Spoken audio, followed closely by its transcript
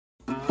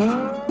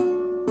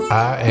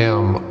I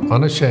am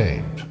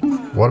unashamed.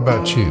 What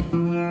about you?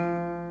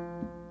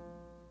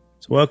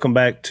 So welcome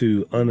back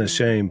to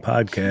Unashamed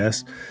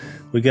Podcast.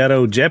 We got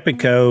old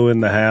Jeppico in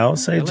the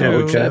house. Hey,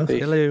 Hello, Jeppico. Jeppy.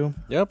 Hello.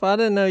 Yep, I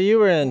didn't know you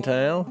were in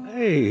town.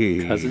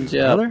 Hey, Cousin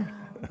Jeff. brother.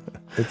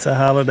 It's a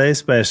holiday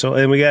special.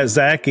 And we got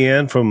Zach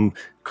in from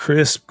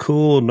crisp,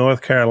 cool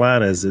North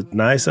Carolina. Is it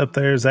nice up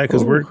there, Zach?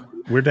 Because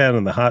we're down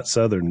in the hot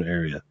southern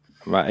area.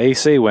 My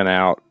AC went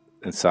out,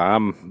 and so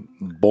I'm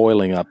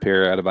boiling up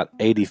here at about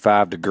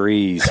 85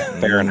 degrees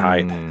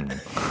Fahrenheit.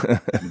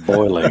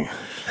 Boiling.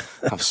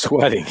 I'm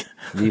sweating.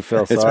 You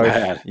feel It's sorry?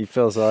 bad. You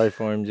feel sorry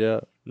for him,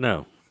 Jeff?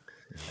 No,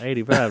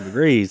 85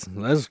 degrees.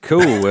 That's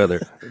cool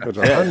weather. It was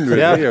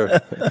 100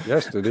 here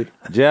yesterday.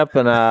 Jeff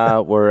and I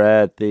were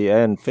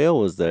and Phil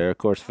was there. Of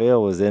course,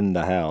 Phil was in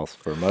the house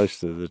for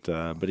most of the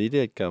time, but he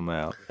did come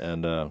out.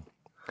 And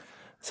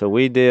so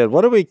we did,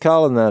 what are we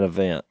calling that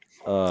event?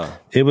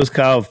 It was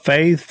called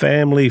Faith,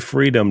 Family,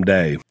 Freedom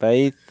Day.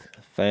 Faith,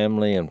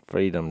 Family, and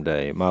Freedom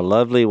Day. My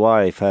lovely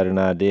wife had an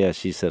idea.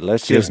 She said,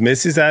 It was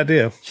Missy's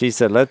idea. She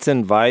said, let's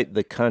invite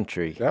the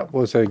country That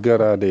was a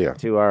good idea.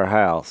 to our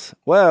house.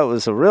 Well, it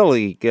was a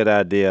really good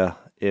idea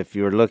if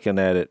you're looking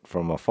at it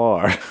from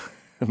afar.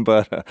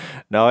 But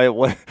no, it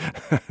was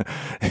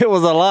it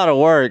was a lot of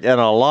work,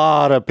 and a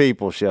lot of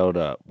people showed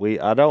up.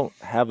 I don't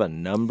have a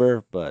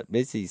number, but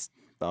Missy's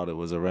thought it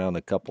was around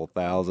a couple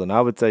thousand. I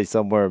would say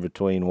somewhere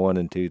between 1,000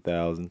 and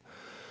 2,000.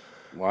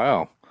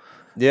 Wow.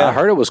 Yeah, I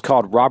heard it was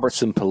called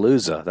Robertson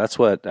Palooza. That's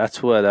what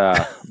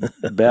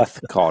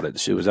Beth called it.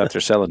 She was out there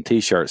selling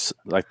T-shirts,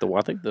 like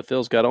I think the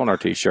Phil's got on our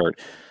T-shirt,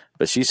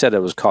 but she said it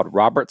was called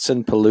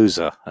Robertson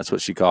Palooza. That's what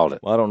she called it.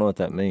 Well, I don't know what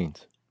that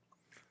means.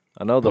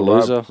 I know the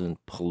Palooza? Robertson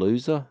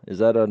Palooza. Is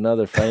that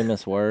another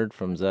famous word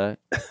from Zach?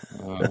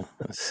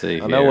 Let's see.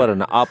 I know what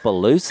an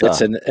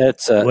Appaloosa.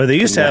 It's a Well, they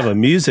used to have a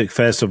music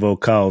festival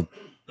called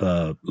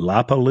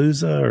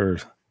Lollapalooza or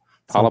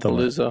something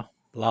like-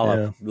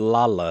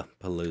 Lollapalooza.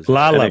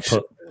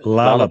 Lollapalooza.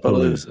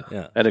 Lollapalooza.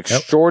 Yeah. An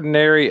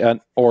extraordinary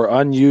or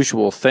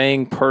unusual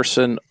thing,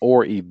 person,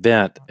 or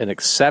event. An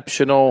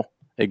exceptional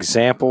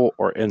example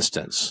or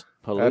instance.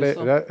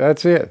 Palooza?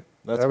 That's it.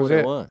 That's that was what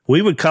it it. was.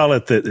 We would call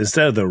it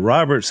instead of the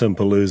Robertson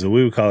Palooza,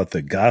 we would call it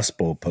the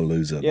Gospel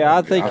Palooza. Yeah,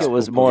 I think it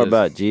was more Palooza.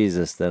 about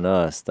Jesus than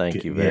us.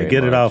 Thank you very much.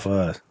 Get it off of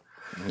us.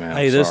 Yeah,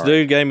 Hey, this sorry.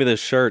 dude gave me this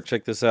shirt.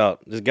 Check this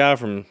out. This guy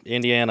from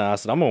Indiana. I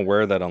said, I'm going to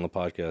wear that on the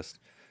podcast.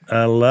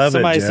 I love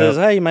Somebody it, Jeff. says,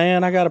 hey,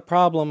 man, I got a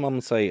problem. I'm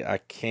going to say, I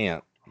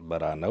can't,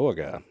 but I know a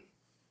guy.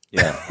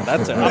 Yeah.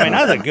 That's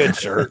a good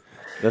shirt.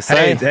 The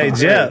Hey, same. hey,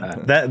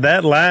 Jeff,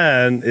 that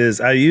line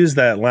is, I use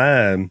that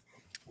line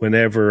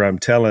whenever I'm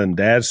telling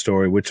Dad's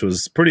story, which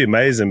was pretty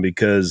amazing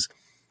because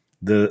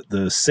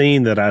the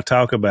scene that I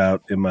talk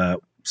about in my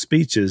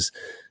speeches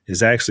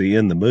is actually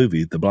in the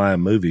movie, the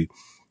blind movie,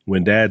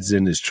 when Dad's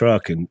in his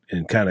truck and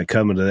kind of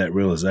coming to that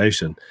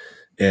realization.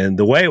 And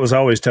the way it was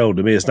always told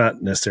to me, it's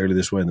not necessarily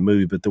this way in the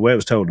movie, but the way it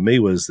was told to me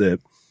was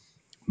that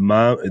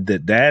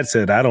Dad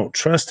said, I don't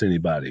trust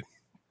anybody.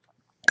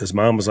 Because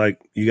Mom was like,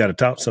 you got to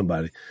talk to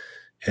somebody.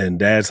 And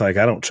Dad's like,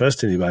 I don't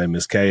trust anybody,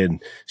 Miss Kay.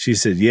 And she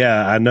said,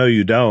 yeah, I know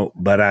you don't,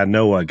 but I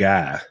know a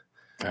guy.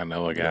 I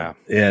know a guy.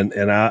 And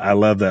I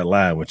love that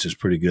line, which is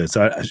pretty good.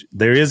 So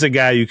there is a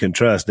guy you can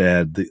trust,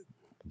 Dad,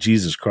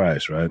 Jesus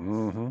Christ, right?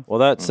 Mm-hmm. Well,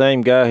 that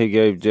same guy who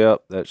gave Jeff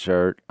that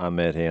shirt, I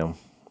met him,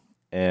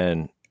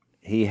 and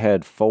he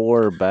had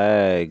 4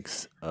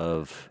 bags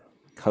of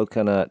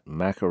coconut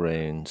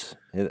macaroons.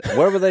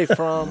 Where were they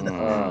from?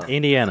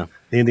 Indiana.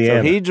 Indiana.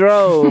 So he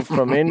drove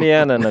from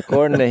Indiana, and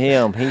according to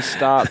him, he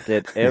stopped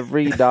at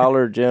every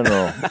Dollar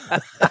General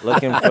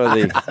looking for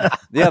the.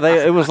 Yeah,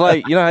 it was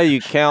like, you know how you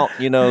count,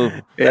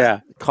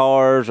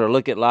 cars or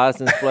look at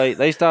license plate.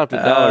 They stopped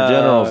at Dollar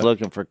General's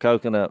looking for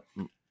coconut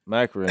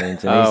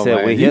macaroons, and he said,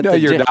 man. "We You hit know the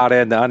you're gym." not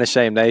in the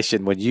Unashamed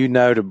Nation when you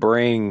know to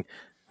bring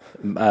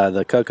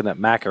the coconut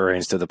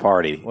macaroons to the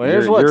party. Well,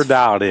 here's you're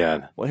dialed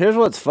in. Well, here's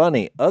what's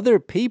funny. Other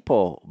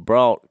people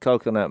brought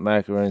coconut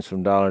macaroons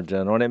from Dollar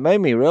General, and it made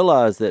me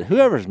realize that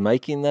whoever's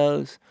making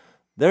those,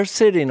 they're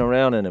sitting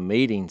around in a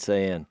meeting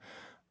saying,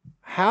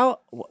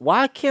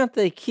 why can't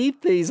they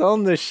keep these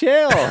on the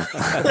shelf?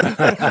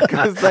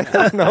 Because they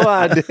have no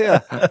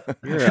idea.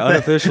 You're an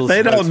unofficial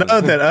They don't spokesman.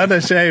 know that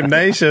Unashamed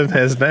Nation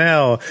has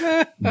now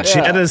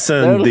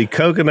jettisoned the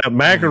coconut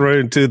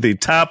macaroon to the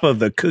top of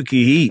the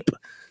cookie heap.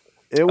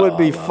 It would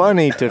be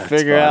funny to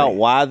figure out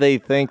why they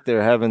think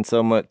they're having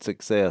so much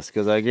success,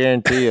 because I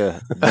guarantee you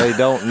they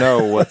don't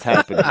know what's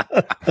happening.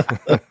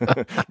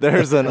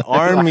 There's an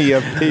army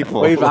of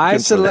people. We've looking for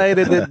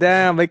isolated it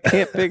down. They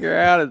can't figure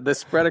out it. They're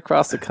spread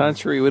across the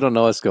country. We don't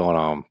know what's going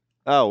on.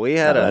 Oh, we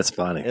had That's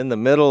funny. in the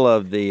middle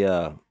of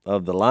the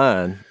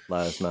line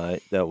last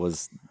night. That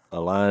was a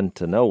line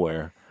to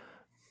nowhere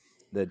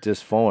that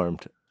just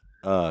formed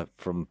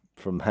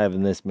from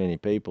having this many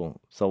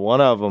people. So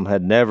one of them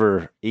had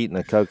never eaten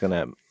a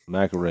coconut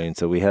macaroon,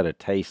 so we had a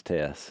taste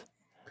test,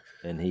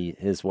 and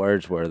his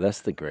words were, "That's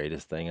the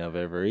greatest thing I've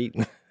ever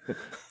eaten."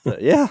 So,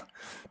 yeah,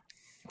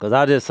 because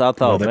I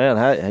thought, man,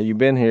 have you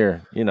been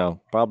here?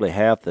 Probably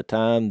half the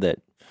time that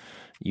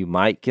you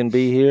might can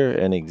be here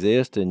and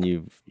exist, and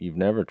you've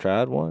never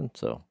tried one.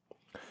 So,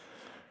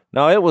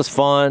 no, it was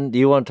fun. Do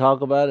you want to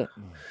talk about it?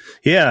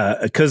 Yeah,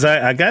 because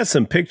I got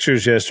some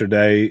pictures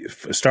yesterday.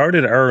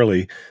 Started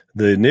early.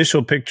 The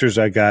initial pictures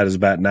I got is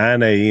about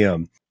 9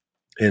 a.m.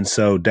 And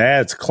so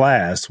Dad's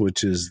class,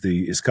 which is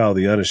it's called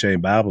the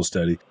Unashamed Bible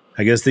Study.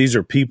 I guess these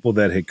are people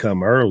that had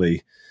come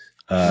early,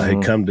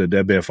 had come to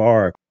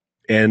WFR.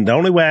 And the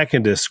only way I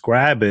can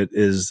describe it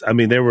is, I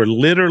mean, they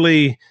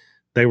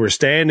were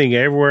standing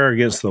everywhere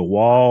against the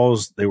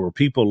walls. There were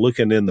people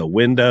looking in the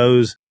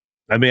windows.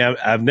 I mean,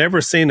 I've never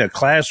seen a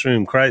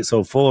classroom quite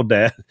so full,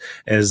 Dad,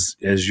 as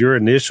your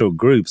initial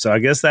group. So I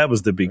guess that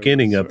was the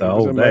beginning of the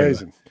whole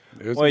amazing. day.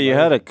 Well, you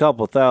had a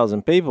couple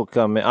thousand people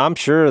come in. I'm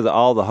sure that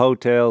all the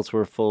hotels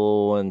were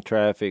full and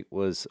traffic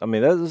was. I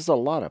mean, there's a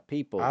lot of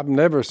people. I've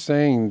never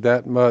seen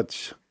that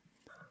much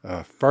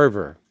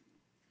fervor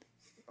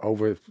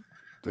over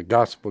the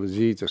gospel of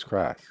Jesus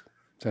Christ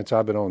since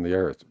I've been on the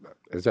earth.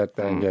 Is that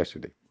thing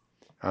yesterday?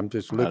 I'm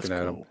just looking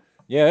at them.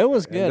 Yeah, it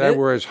was good. And they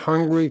were as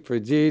hungry for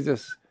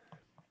Jesus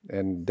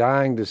and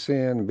dying to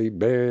sin and be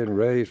buried and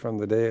raised from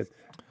the dead.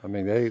 I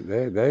mean,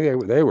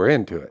 they were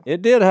into it.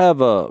 It did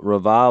have a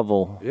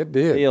revival It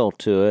did. feel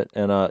to it,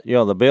 and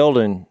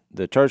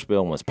the church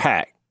building was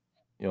packed.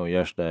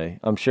 Yesterday,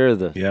 I'm sure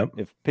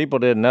if people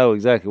didn't know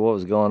exactly what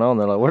was going on,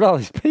 they're like, "Where'd all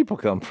these people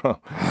come from?"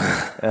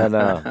 And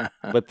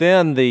but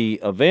then the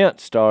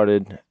event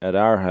started at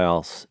our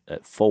house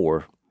at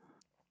 4,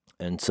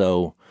 and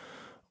so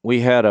we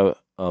had a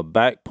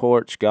back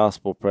porch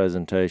gospel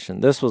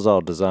presentation. This was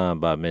all designed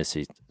by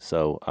Missy,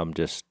 so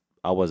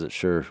I wasn't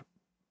sure,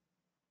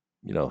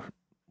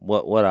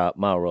 what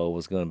my role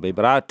was going to be.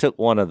 But I took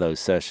one of those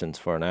sessions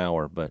for an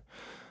hour. But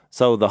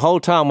so the whole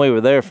time we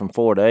were there from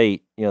 4 to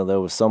 8, there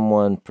was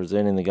someone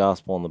presenting the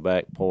gospel on the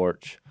back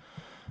porch,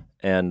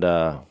 and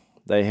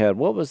they had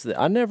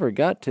I never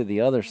got to the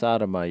other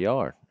side of my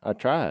yard. I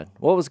tried.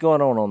 What was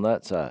going on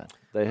that side?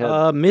 They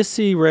had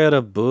Missy read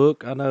a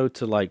book, I know,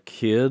 to like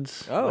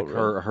kids. Oh, like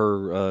really?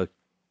 her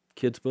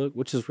kids book,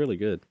 which is really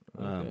good.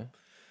 Okay.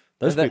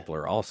 Those people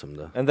are awesome,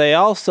 though. And they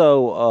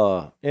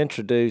also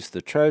introduced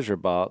the treasure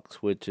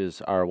box, which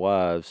is our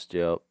wives,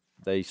 Jeff.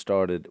 They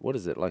started, what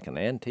is it, like an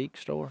antique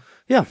store?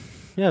 Yeah,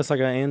 it's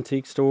like an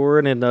antique store,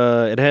 and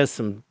it has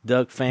some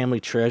Duck family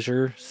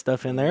treasure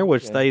stuff in there,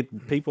 which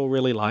people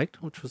really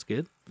liked, which was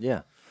good.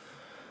 Yeah.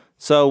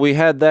 So we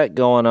had that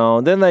going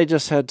on. Then they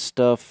just had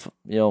stuff,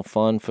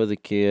 fun for the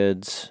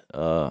kids.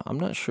 I'm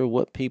not sure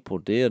what people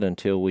did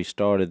until we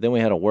started. Then we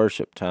had a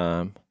worship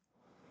time.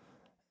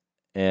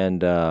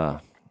 And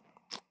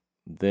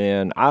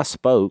then I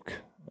spoke.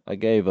 I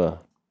gave a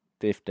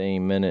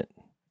 15-minute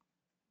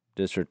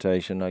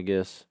dissertation, I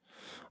guess.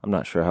 I'm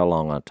not sure how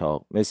long I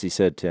talked. Missy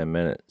said 10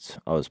 minutes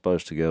I was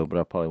supposed to go, but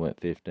I probably went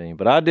 15.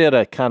 But I did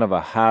a kind of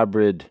a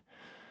hybrid.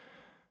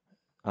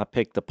 I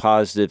picked the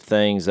positive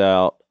things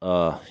out.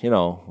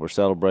 We're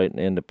celebrating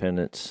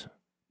independence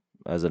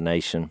as a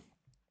nation.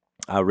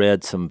 I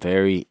read some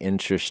very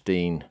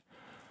interesting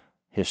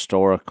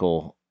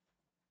historical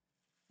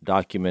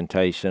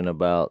documentation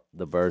about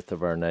the birth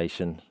of our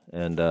nation.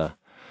 And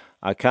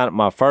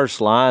my first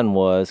line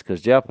was,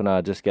 because Jeff and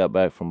I just got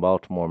back from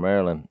Baltimore,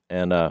 Maryland,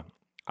 and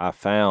I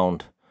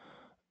found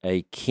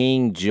a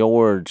King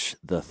George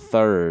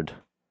III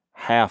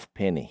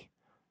halfpenny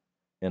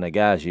in a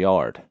guy's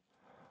yard.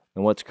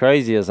 And what's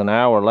crazy is an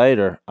hour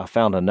later, I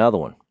found another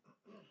one.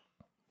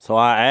 So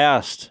I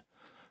asked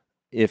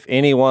if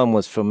anyone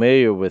was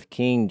familiar with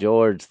King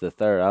George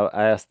III.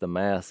 I asked the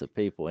mass of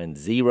people, and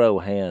 0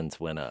 hands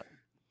went up.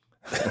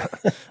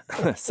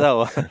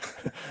 So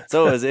it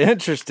was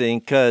interesting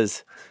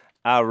because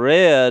I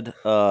read.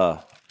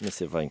 Let me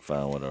see if I can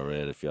find what I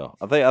read.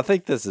 I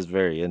think this is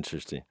very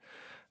interesting.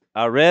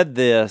 I read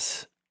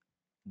this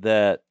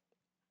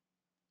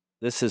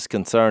is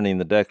concerning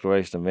the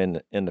Declaration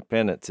of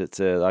Independence. It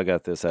says, I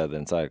got this out of the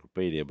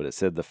encyclopedia, but it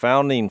said the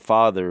founding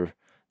father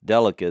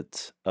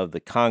delegates of the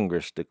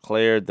Congress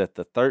declared that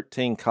the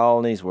 13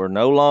 colonies were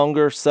no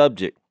longer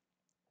subject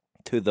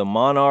to the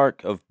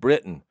monarch of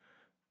Britain,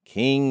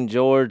 King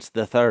George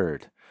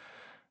III,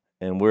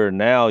 and we're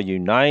now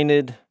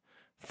united,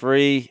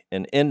 free,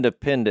 and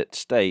independent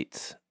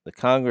states. The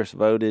Congress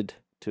voted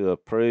to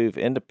approve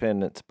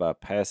independence by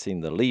passing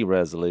the Lee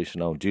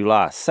Resolution on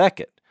July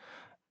 2nd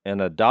and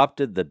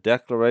adopted the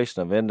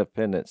Declaration of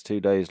Independence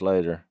 2 days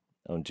later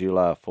on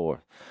July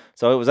 4th.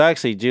 So it was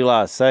actually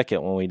July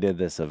 2nd when we did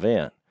this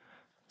event.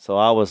 So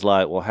I was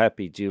like, well,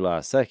 happy July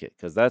 2nd,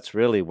 because that's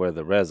really where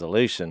the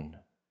resolution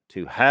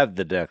to have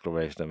the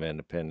Declaration of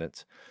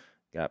Independence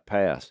got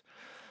passed.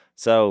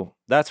 So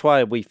that's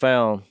why we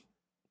found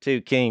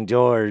 2 King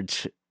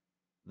George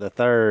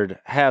III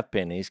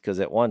halfpennies, because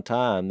at one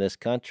time this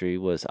country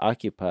was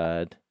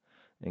occupied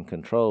and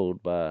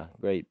controlled by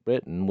Great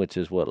Britain, which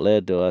is what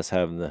led to us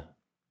having the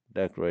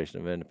Declaration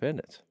of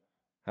Independence.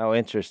 How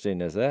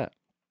interesting is that?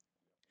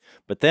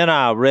 But then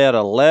I read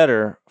a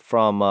letter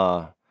from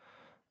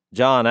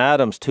John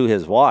Adams to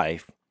his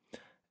wife,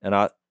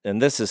 and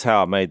this is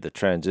how I made the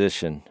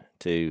transition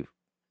to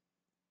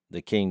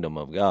the kingdom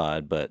of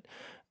God, but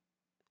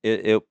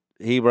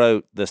he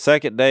wrote, the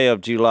second day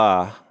of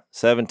July,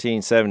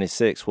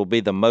 1776, will be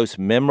the most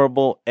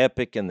memorable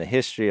epic in the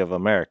history of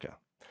America.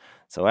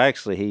 So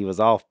actually, he was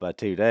off by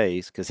 2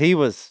 days because he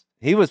was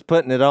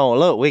putting it on.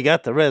 Look, we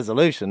got the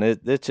resolution.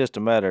 It's just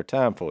a matter of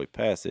time before we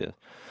pass this.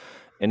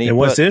 And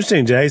what's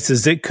interesting, Jase,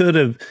 is they could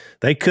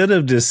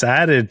have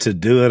decided to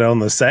do it on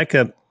the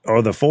 2nd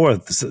or the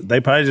 4th.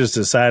 They probably just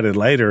decided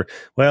later,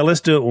 well,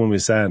 let's do it when we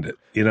signed it.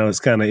 It's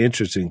kind of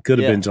interesting. Could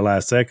have been July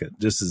 2nd,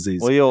 just as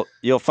easy. Well,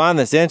 you'll find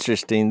this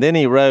interesting. Then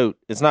he wrote,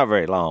 it's not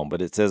very long,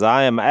 but it says,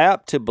 I am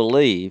apt to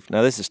believe,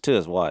 now this is to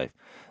his wife,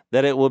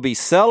 that it will be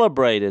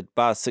celebrated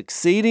by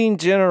succeeding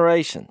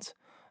generations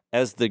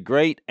as the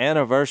great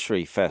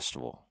anniversary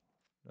festival.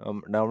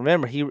 Now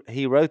remember,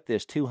 he wrote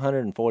this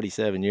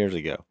 247 years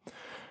ago.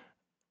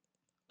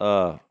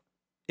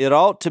 It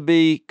ought to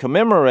be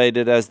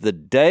commemorated as the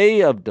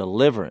day of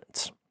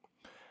deliverance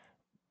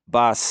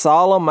by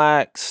solemn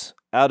acts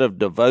out of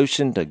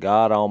devotion to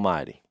God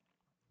Almighty.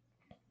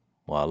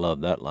 Well, I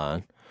love that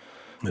line.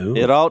 Ooh.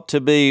 It ought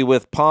to be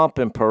with pomp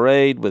and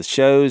parade, with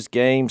shows,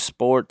 games,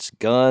 sports,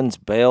 guns,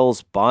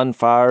 bells,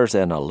 bonfires,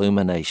 and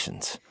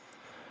illuminations.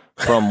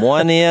 From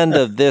one end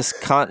of this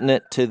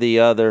continent to the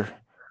other,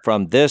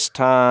 from this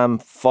time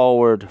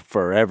forward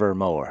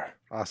forevermore.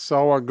 I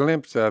saw a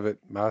glimpse of it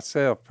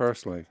myself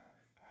personally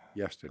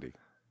yesterday.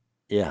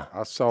 Yeah.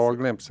 I saw a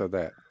glimpse of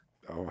that.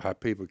 Oh, how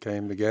people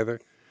came together.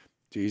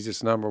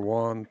 Jesus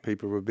 #1,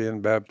 people were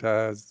being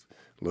baptized.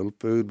 Little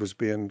food was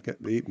being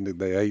eaten.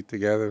 They ate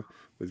together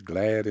with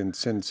glad and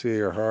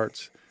sincere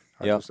hearts.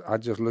 I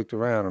just looked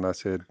around and I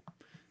said,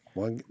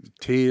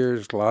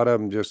 tears, a lot of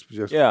them just.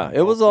 Yeah,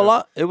 it was a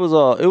lot.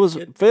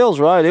 Phil's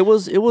right. It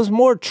was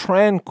more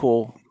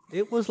tranquil.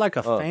 It was like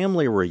a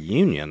family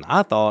reunion.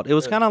 I thought it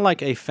was kind of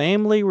like a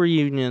family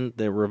reunion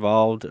that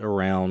revolved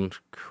around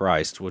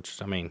Christ,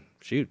 which, I mean,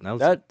 shoot.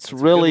 That's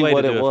really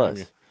what it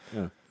was.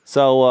 Yeah.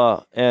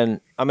 So,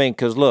 and I mean,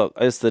 because look,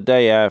 it's the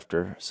day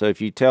after. So if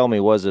you tell me,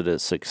 was it a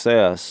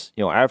success?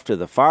 After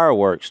the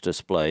fireworks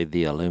display,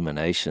 the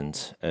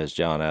illuminations, as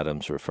John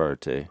Adams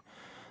referred to,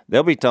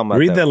 they'll be talking about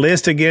Read the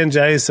list again,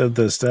 Jase, of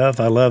the stuff.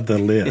 I love the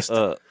list.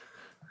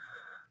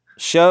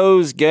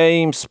 Shows,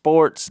 games,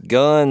 sports,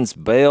 guns,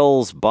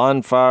 bells,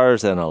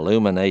 bonfires, and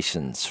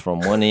illuminations from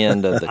one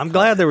end of the I'm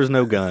glad there was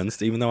no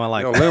guns, even though I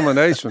like the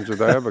illuminations are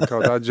there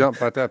because I jumped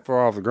about that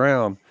far off the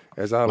ground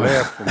as I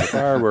left from the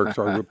fireworks.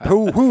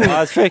 I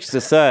was fixed to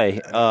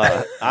say.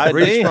 I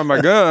reached for my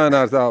gun.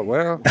 I thought,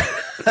 well.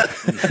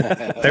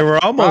 They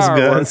were almost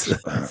fireworks.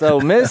 guns. So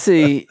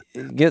Missy,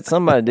 get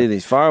somebody to do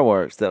these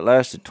fireworks that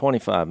lasted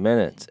 25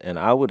 minutes, and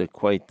I would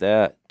equate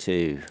that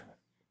to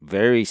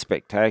very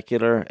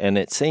spectacular, and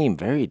it seemed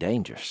very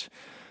dangerous.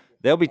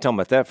 They'll be talking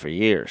about that for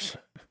years,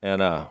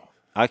 and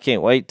I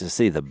can't wait to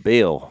see the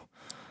bill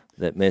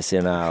that Missy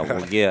and I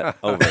will get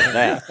over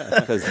that,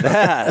 because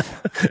that.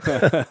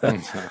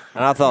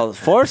 And I thought,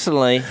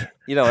 fortunately,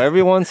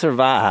 everyone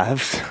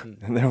survived,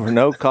 and there were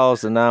no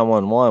calls to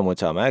 911,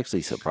 which I'm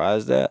actually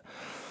surprised at.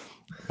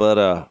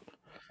 But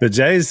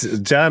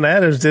John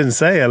Adams didn't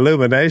say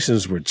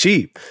illuminations were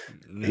cheap.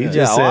 He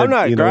just said, I'm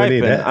not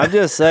griping. I'm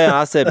just saying,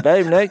 I said,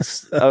 babe,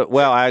 next,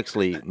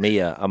 actually,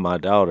 Mia, my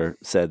daughter,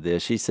 said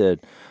this. She said,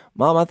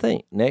 Mom, I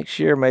think next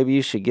year maybe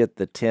you should get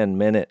the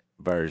 10-minute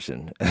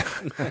version.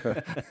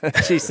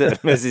 She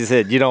said, Missy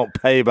said, you don't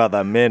pay by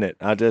the minute.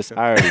 I just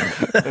hired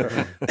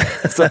him.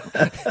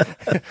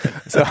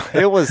 so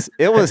it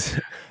was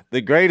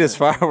the greatest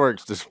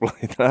fireworks display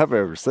that I've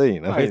ever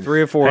seen. I mean,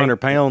 300 or 400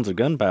 pounds of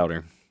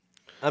gunpowder.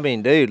 I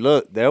mean, dude,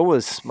 look, there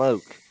was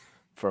smoke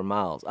for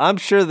miles. I'm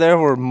sure there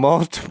were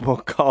multiple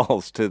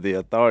calls to the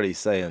authorities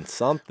saying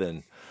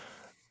something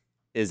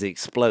is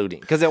exploding,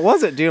 because it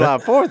wasn't July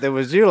 4th, it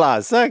was July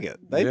 2nd.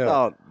 They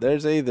thought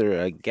there's either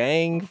a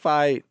gang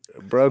fight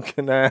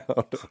broken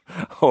out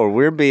or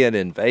we're being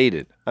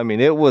invaded. I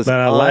mean, it was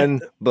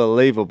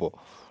unbelievable.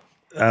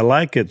 I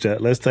like it.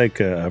 Let's take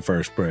a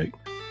first break.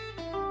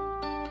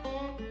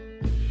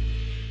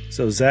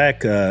 So,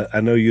 Zach, I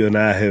know you and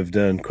I have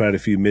done quite a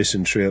few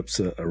mission trips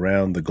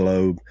around the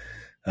globe.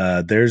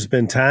 There's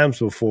been times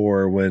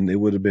before when it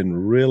would have been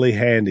really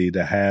handy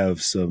to have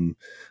some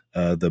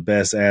the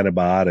best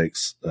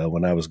antibiotics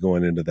when I was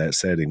going into that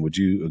setting. Would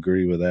you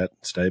agree with that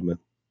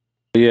statement?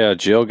 Yeah,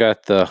 Jill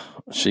got the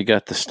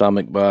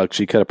stomach bug.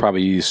 She could have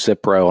probably used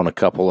Cipro on a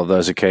couple of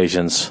those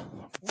occasions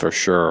for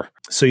sure.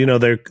 So,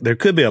 there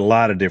could be a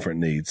lot of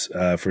different needs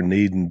for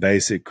needing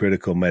basic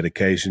critical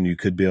medication. You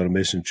could be on a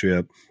mission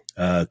trip.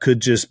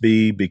 Could just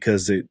be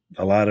because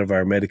a lot of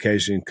our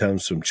medication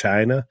comes from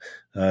China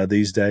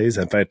these days.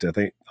 In fact, I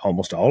think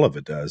almost all of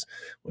it does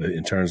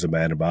in terms of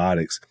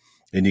antibiotics.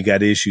 And you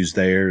got issues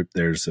there.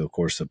 There's, of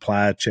course,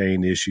 supply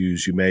chain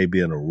issues. You may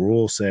be in a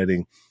rural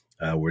setting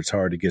where it's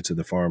hard to get to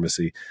the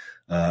pharmacy.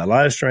 A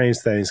lot of strange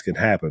things can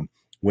happen.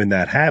 When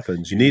that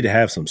happens, you need to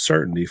have some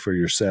certainty for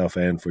yourself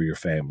and for your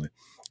family.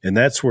 And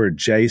that's where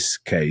Jase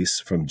Case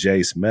from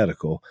Jase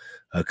Medical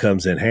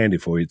comes in handy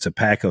for you. It's a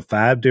pack of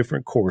 5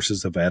 different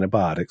courses of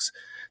antibiotics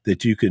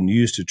that you can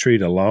use to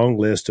treat a long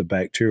list of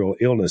bacterial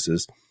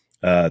illnesses,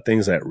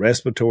 things like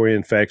respiratory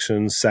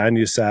infections,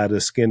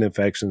 sinusitis, skin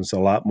infections, a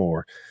lot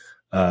more.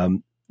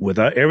 With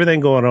everything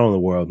going on in the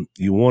world,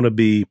 you want to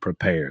be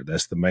prepared.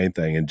 That's the main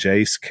thing. And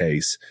Jase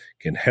Case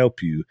can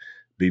help you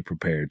be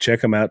prepared.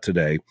 Check them out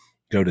today.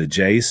 Go to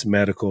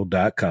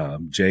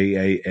jasemedical.com,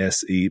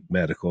 Jase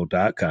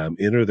medical.com.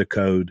 Enter the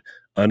code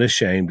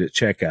unashamed at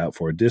checkout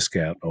for a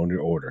discount on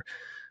your order.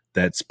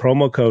 That's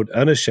promo code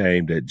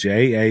unashamed at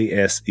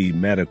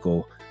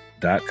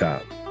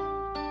jasemedical.com.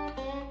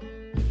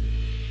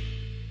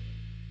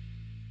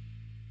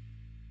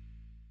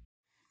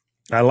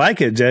 I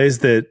like it, Jase,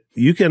 that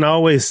you can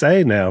always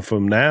say now,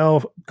 from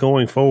now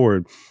going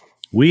forward,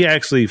 we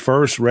actually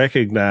first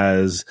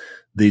recognize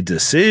the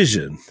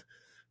decision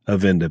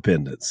of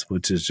independence,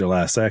 which is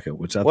July 2nd,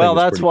 which I think is Well,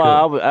 that's pretty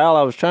why, cool.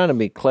 I was trying to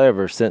be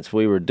clever since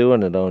we were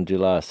doing it on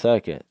July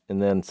 2nd.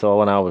 And then, so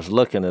when I was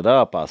looking it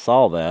up, I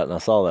saw that, and I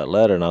saw that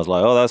letter, and I was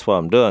like, oh, that's what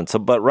I'm doing. So,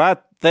 but right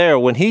there,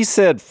 when he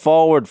said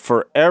forward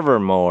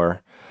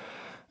forevermore,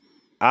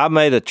 I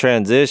made a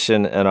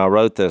transition, and I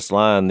wrote this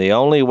line: the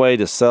only way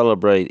to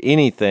celebrate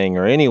anything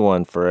or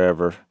anyone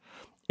forever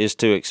is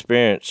to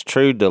experience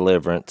true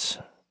deliverance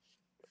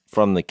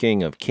from the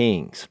King of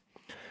Kings.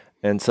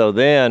 And so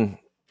then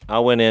I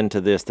went into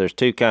this. There's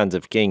two kinds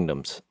of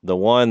kingdoms. The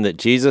one that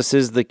Jesus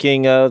is the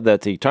king of,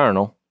 that's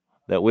eternal,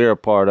 that we're a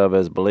part of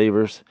as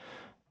believers,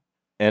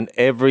 and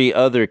every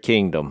other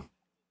kingdom.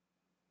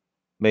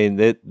 I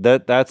mean,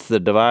 that's the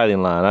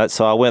dividing line.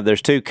 So I went,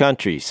 there's two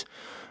countries.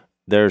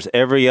 There's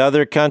every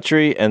other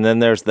country, and then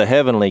there's the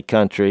heavenly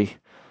country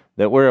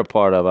that we're a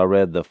part of. I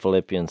read the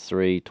Philippians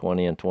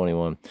 3:20 and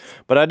 21.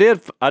 But I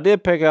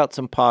did pick out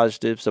some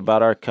positives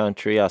about our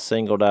country. I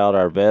singled out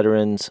our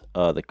veterans,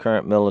 the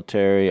current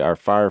military, our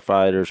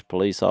firefighters,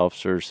 police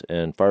officers,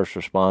 and first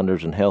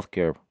responders and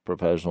healthcare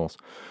professionals.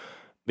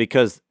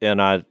 Because,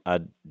 and I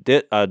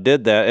did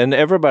that, and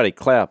everybody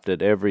clapped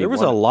at every. There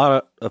was a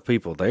lot of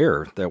people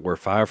there that were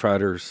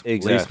firefighters,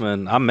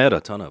 policemen. I met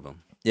a ton of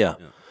them. Yeah.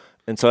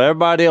 And so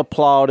everybody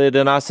applauded,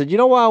 and I said, you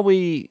know why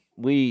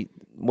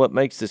what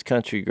makes this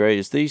country great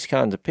is these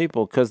kinds of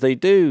people, because they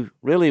do,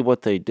 really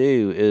what they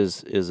do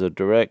is a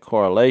direct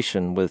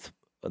correlation with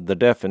the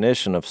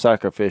definition of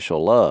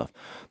sacrificial love.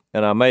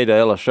 And I made an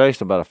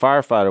illustration about a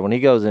firefighter. When he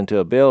goes into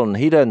a building,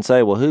 he doesn't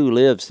say, well, who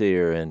lives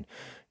here, and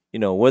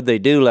what'd they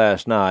do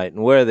last night,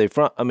 and where are they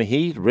from? I mean,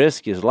 he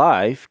risked his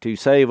life to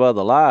save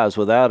other lives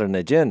without an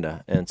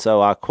agenda. And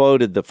so I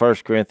quoted the 1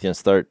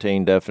 Corinthians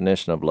 13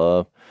 definition of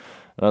love.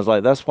 And I was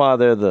like, that's why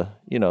they're the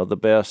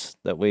best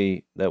that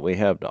we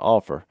have to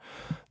offer.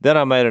 Then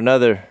I made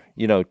another,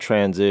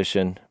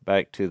 transition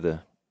back to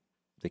the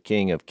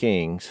King of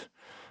Kings,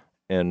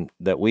 and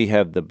that we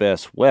have the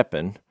best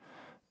weapon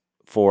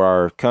for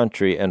our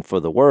country and for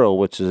the world,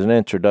 which is an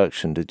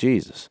introduction to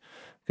Jesus.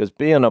 Because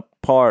being a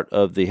part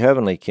of the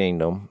heavenly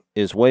kingdom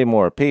is way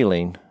more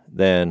appealing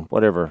than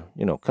whatever,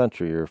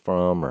 country you're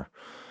from. Or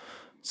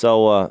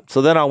so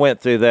then I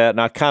went through that,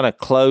 and I kind of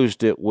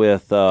closed it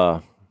with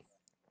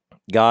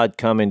God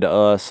coming to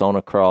us on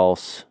a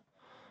cross,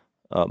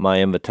 my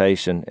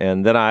invitation.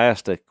 And then I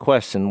asked a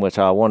question, which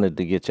I wanted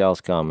to get y'all's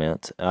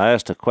comments. I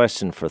asked a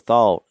question for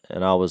thought,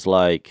 and I was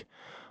like,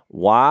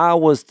 why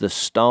was the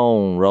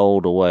stone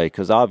rolled away?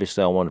 Because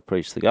obviously I want to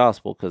preach the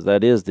gospel, because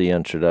that is the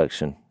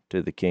introduction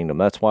to the kingdom.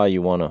 That's why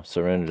you want to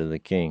surrender to the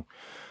king.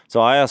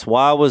 So I asked,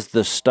 why was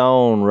the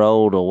stone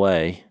rolled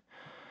away?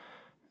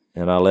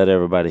 And I let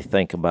everybody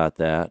think about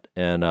that.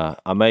 And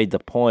I made the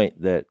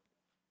point that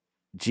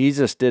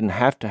Jesus didn't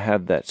have to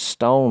have that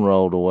stone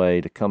rolled away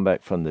to come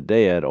back from the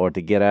dead or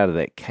to get out of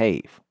that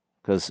cave.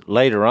 Because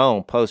later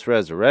on,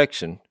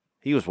 post-resurrection,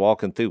 he was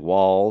walking through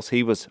walls.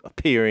 He was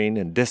appearing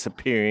and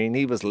disappearing.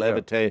 He was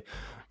levitating. Yeah.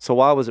 So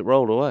why was it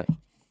rolled away?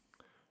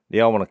 Do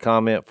y'all want to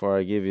comment before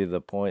I give you the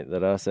point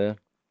that I said?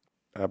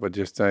 I would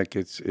just think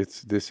this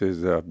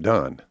is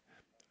done.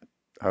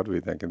 How do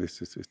we think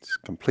it's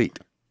complete?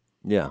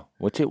 Yeah,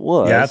 which it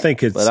was. Yeah, I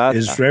think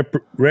it's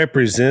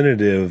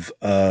representative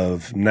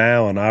of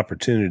now an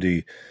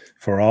opportunity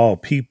for all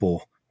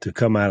people to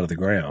come out of the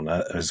ground,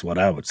 is what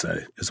I would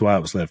say. It's why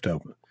it was left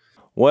open.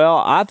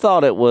 Well, I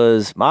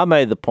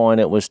made the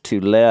point it was to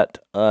let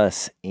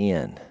us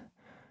in,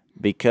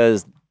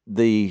 because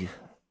the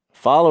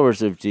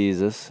followers of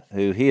Jesus,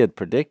 who he had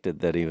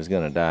predicted that he was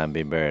going to die and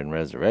be buried and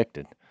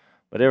resurrected,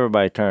 but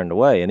everybody turned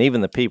away. And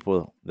even the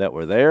people that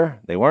were there,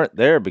 they weren't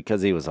there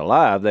because he was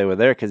alive. They were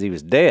there because he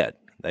was dead.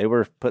 They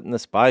were putting the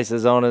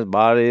spices on his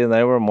body, and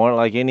they were more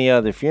like any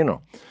other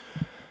funeral.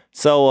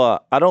 So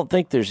I don't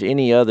think there's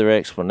any other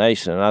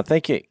explanation. And I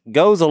think it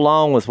goes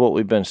along with what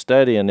we've been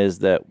studying, is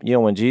that,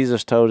 when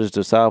Jesus told his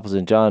disciples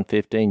in John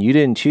 15, you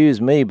didn't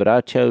choose me, but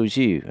I chose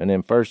you. And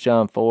in 1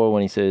 John 4,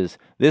 when he says,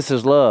 this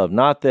is love,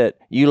 not that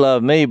you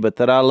love me, but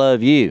that I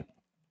love you.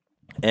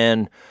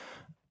 And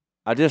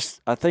I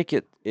think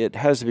it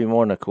has to be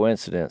more than a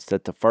coincidence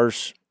that the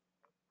first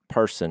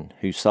person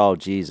who saw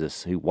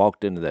Jesus, who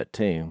walked into that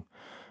tomb,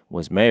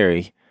 was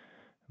Mary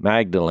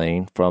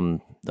Magdalene,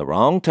 from the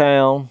wrong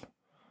town,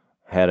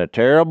 had a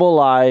terrible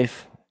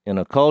life, in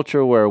a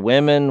culture where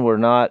women were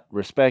not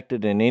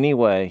respected in any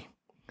way.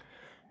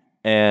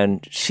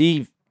 And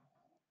she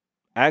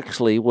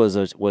actually was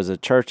a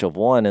church of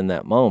one in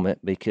that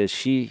moment, because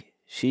she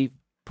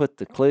put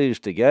the clues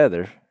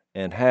together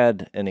and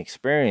had an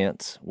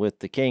experience with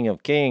the King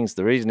of Kings.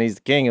 The reason he's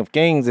the King of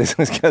Kings is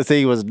because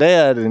he was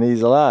dead and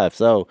he's alive.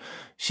 So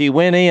she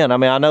went in. I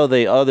mean, I know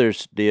the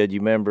others did. You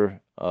remember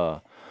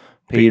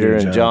Peter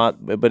and John,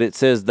 but it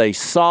says they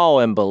saw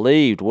and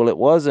believed. Well, it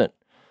wasn't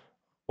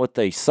what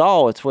they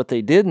saw, it's what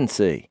they didn't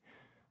see.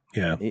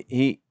 Yeah.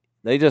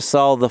 They just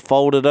saw the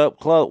folded up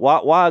cloak.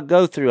 Why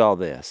go through all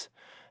this?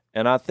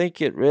 And I think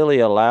it really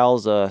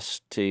allows us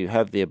to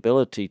have the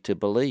ability to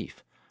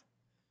believe.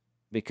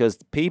 Because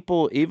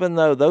people, even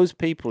though those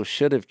people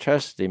should have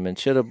trusted him and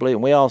should have believed,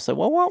 and we all say,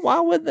 well, why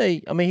would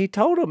they? I mean, he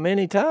told them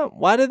many times.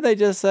 Why did they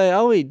just say,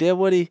 oh, he did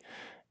what he...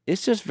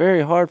 It's just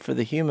very hard for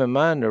the human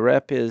mind to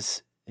wrap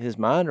his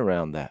mind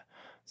around that.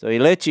 So he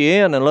let you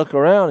in and look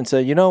around and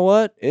say, you know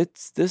what?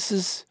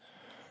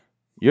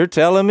 You're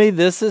telling me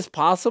this is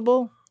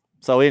possible?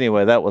 So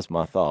anyway, that was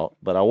my thought.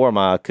 But I wore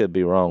my I could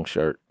be wrong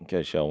shirt in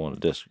case y'all want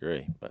to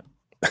disagree. But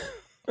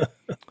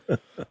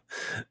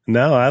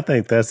no, I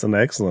think that's an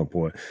excellent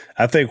point.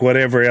 I think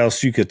whatever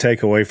else you could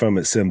take away from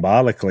it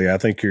symbolically, I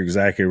think you're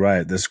exactly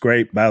right. That's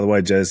great. By the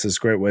way, Jase, it's a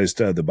great way to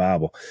study the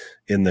Bible.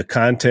 In the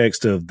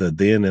context of the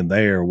then and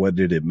there, what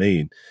did it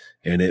mean?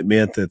 And it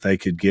meant that they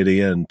could get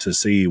in to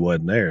see he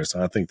wasn't there.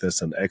 So I think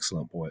that's an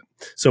excellent point.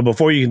 So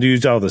before you can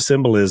use all the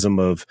symbolism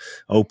of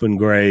open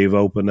grave,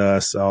 open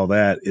us, all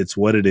that, it's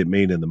what did it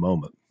mean in the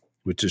moment,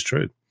 which is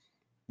true.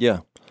 yeah.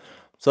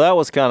 So that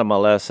was kind of my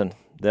lesson.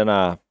 Then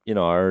I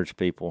urge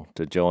people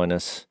to join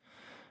us.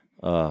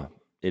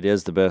 It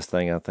is the best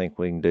thing I think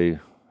we can do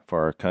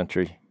for our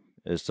country,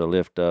 is to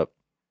lift up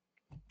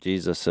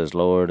Jesus as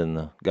Lord, and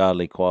the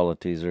godly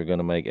qualities are going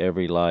to make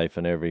every life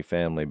and every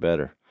family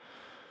better.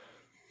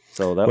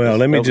 So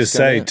let me just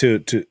say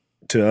to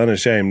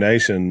Unashamed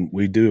Nation,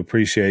 we do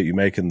appreciate you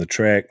making the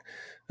trek.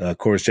 Of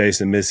course,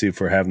 Jason and Missy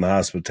for having the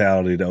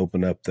hospitality to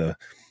open up the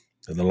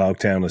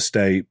Logtown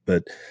estate.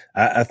 But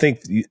I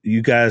think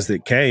you guys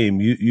that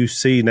came, you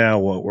see now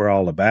what we're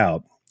all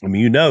about. I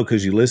mean,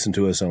 because you listen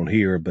to us on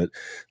here, but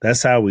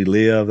that's how we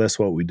live. That's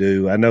what we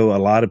do. I know a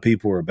lot of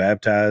people were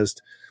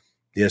baptized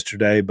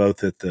yesterday,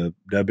 both at the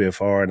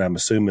WFR, and I'm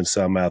assuming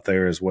some out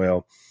there as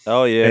well.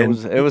 Oh yeah,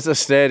 it was a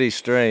steady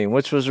stream,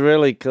 which was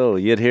really cool.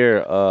 You'd hear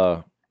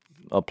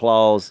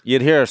applause,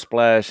 you'd hear a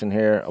splash, and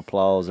hear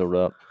applause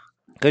erupt,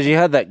 because you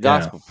had that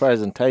gospel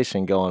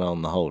presentation going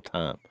on the whole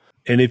time.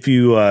 And if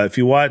you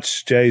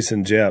watch Jase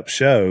and Jep's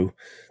show,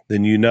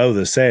 then you know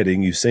the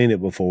setting. You've seen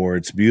it before.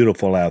 It's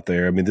beautiful out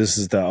there. I mean, this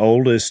is the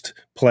oldest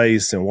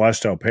place in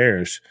Ouachita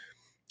Parish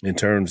in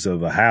terms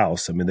of a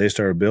house. I mean, they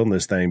started building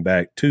this thing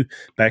back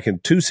in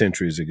 2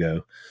 centuries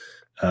ago,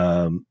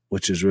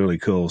 which is really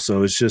cool.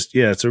 So it's just,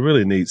 it's a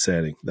really neat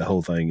setting. The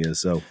whole thing is.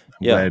 So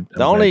I'm glad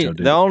the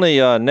only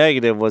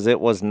negative was it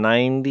was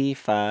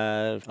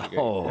 95 degrees.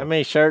 Oh. How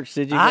many shirts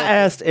did you I get?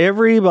 asked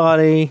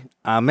everybody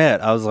I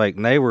met. I was like,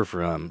 they were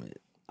from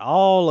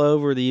all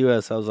over the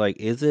U.S. I was like,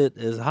 is it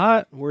as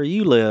hot where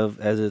you live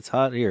as it's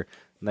hot here?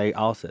 And they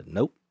all said,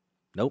 nope,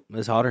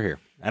 it's hotter here.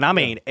 And I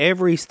mean,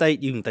 every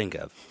state you can think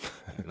of.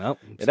 Nope.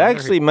 It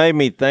actually made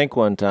me think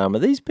one time, are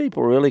these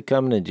people really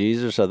coming to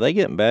Jesus? Or are they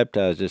getting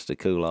baptized just to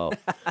cool off?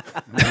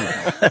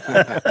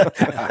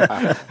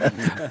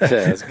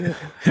 That's good.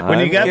 When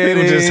you got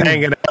people just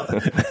hanging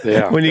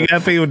out, when you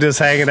got people just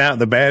hanging out in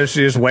the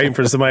baptistry, just waiting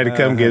for somebody to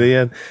come get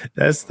in,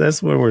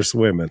 that's when we're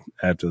swimming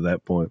after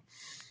that point.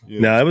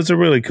 Yeah. No, it was a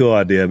really cool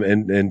idea,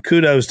 and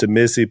kudos to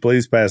Missy.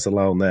 Please pass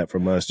along that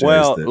from us, Jase.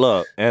 Well,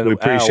 look, and we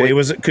appreciate it.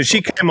 Was because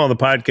she came on the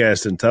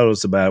podcast and told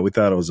us about it. We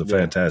thought it was a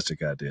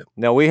fantastic idea.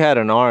 Now, we had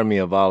an army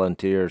of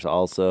volunteers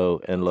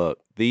also, and look,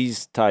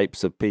 these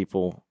types of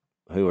people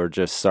who are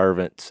just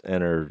servants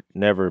and are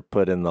never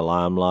put in the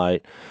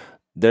limelight,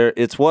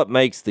 it's what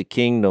makes the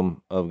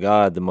kingdom of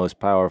God the most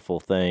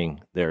powerful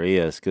thing there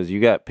is, because you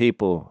got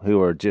people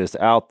who are just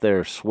out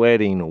there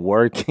sweating,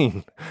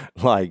 working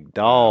like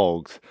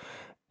dogs,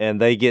 and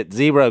they get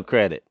zero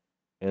credit.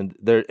 And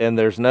there's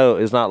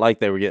it's not like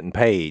they were getting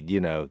paid,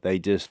 they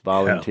just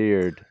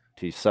volunteered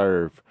to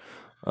serve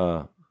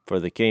for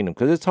the kingdom,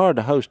 because it's hard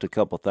to host a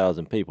couple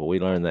thousand people. We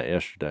learned that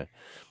yesterday.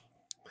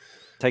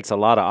 It takes a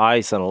lot of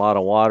ice and a lot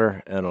of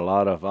water and a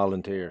lot of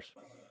volunteers.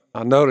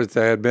 I noticed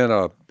there had been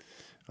a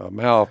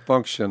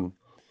malfunction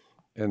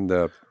in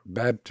the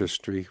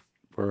baptistry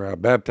where I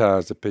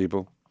baptized the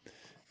people,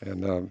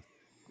 and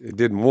it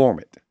didn't warm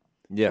it.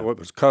 Yeah. So it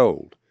was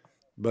cold.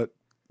 But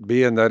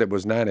being that it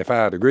was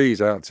 95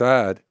 degrees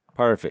outside,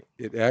 perfect.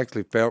 It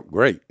actually felt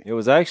great. It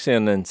was actually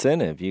an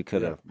incentive you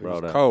could have brought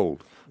up. It was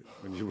cold.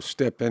 When you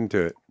step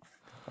into it,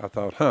 I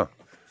thought,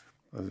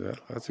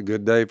 that's a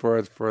good day for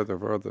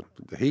the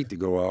heat to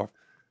go off.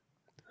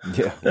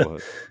 Yeah, it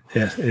was.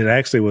 Yeah, it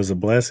actually was a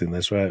blessing.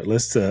 That's right.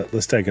 Let's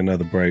take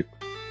another break.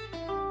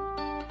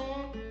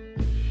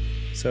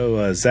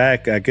 So,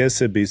 Zach, I guess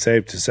it'd be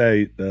safe to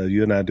say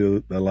you and I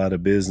do a lot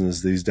of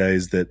business these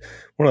days, that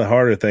one of the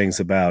harder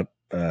things about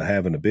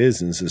having a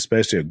business,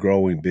 especially a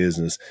growing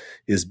business,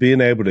 is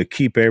being able to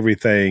keep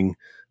everything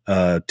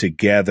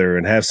together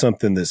and have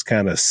something that's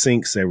kind of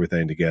syncs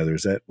everything together.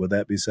 Would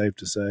that be safe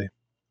to say?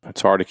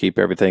 It's hard to keep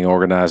everything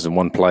organized in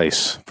one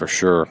place, for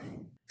sure.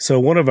 So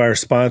one of our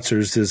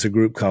sponsors is a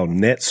group called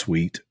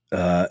NetSuite,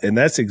 and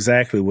that's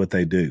exactly what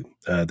they do.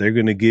 They're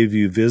going to give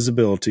you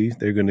visibility.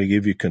 They're going to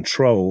give you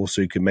control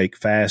so you can make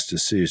fast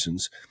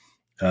decisions.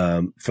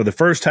 For the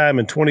first time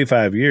in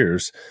 25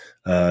 years,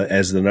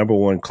 as the number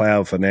one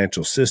cloud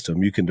financial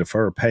system, you can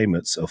defer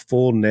payments of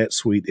full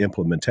NetSuite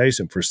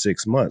implementation for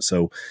 6 months.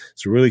 So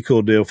it's a really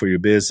cool deal for your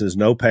business.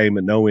 No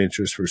payment, no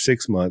interest for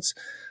 6 months.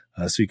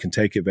 So you can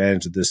take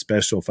advantage of this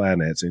special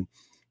financing.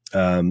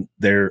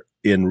 They're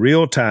in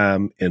real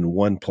time in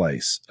one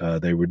place.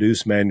 They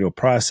reduce manual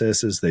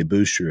processes. They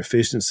boost your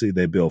efficiency.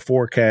 They build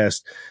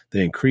forecasts.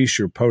 They increase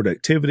your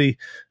productivity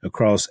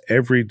across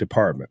every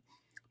department.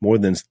 More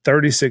than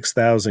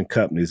 36,000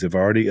 companies have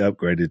already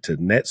upgraded to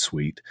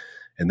NetSuite,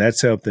 and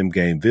that's helped them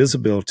gain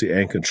visibility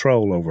and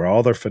control over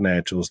all their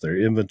financials, their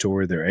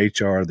inventory, their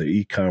HR, their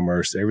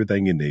e-commerce,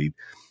 everything you need.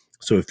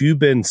 So if you've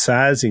been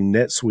sizing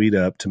NetSuite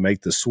up to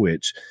make the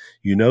switch,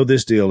 you know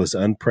this deal is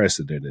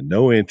unprecedented.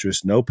 No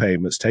interest, no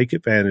payments. Take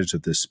advantage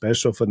of this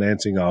special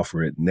financing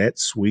offer at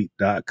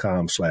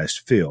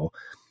netsuite.com/Phil.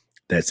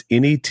 That's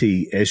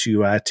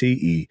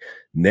NETSUITE,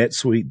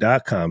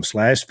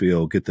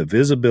 netsuite.com/Phil. Get the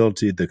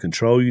visibility, the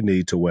control you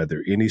need to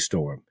weather any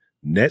storm.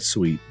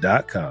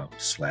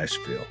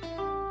 netsuite.com/Phil.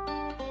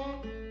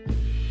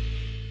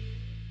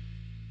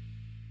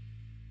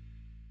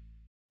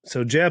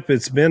 So, Jeff,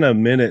 it's been a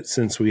minute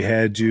since we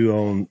had you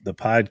on the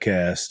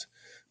podcast.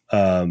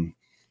 And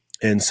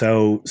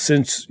so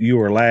since you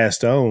were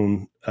last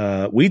on,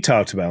 we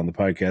talked about on the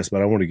podcast,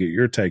 but I want to get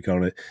your take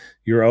on it.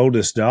 Your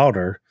oldest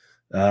daughter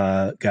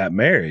got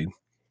married,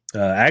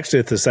 actually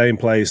at the same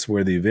place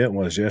where the event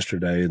was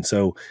yesterday. And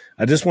so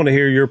I just want to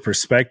hear your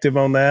perspective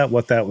on that,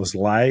 what that was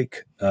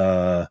like,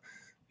 how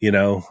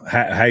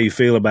you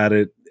feel about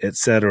it, et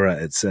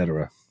cetera, et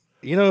cetera.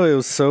 It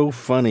was so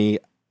funny.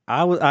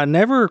 I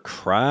never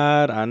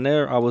cried. I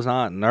was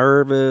not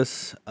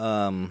nervous.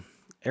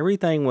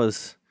 Everything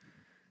was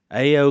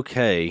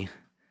A-okay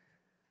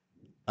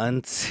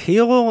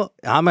until,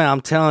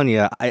 I'm telling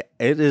you,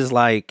 it is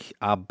like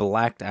I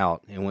blacked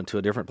out and went to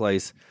a different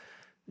place.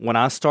 When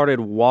I started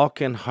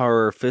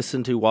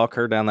fisting to walk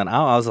her down that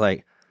aisle, I was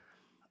like,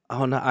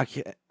 oh no, I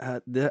can't,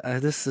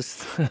 this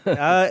is,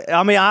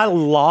 I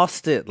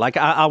lost it. Like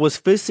I was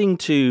fisting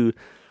to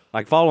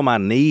like fall on my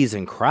knees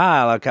and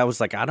cry. Like I was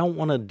like, I don't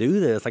want to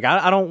do this. Like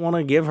I don't want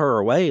to give her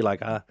away.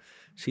 Like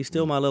she's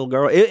still my little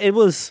girl. It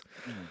was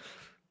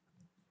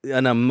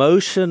an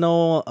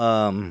emotional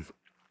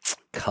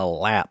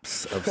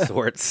collapse of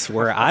sorts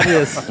where I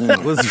just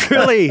was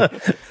really,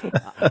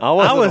 I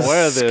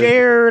was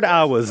scared.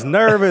 I was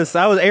nervous.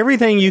 I was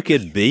everything you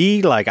could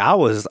be. Like I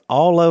was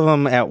all of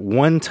them at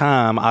one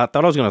time. I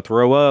thought I was going to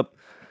throw up.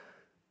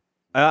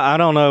 I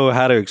don't know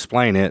how to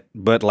explain it,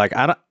 but like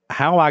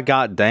how I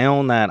got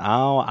down that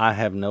aisle, I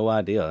have no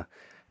idea.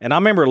 And I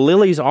remember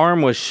Lily's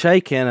arm was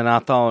shaking, and I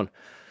thought,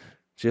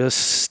 just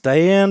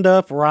stand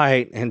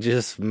upright and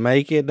just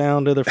make it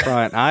down to the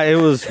front. It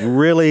was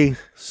really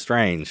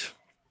strange.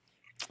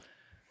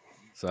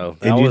 So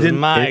that was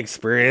my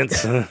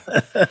experience.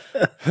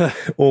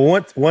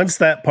 Well, once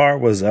that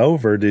part was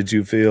over, did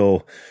you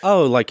feel?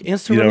 Oh, like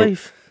instant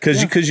relief?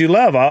 Because you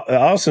love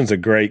Austin's a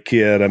great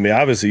kid. I mean,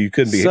 obviously you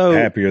couldn't be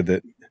happier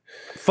that.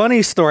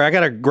 Funny story. I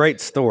got a great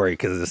story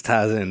because this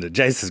ties into.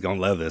 Jase is gonna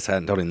love this. I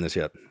hadn't told him this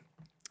yet.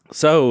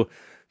 So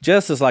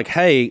Jess is like,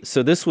 hey,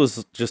 so this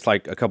was just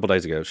like a couple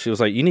days ago. She was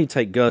like, you need to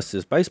take Gus to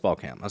this baseball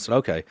camp. I said,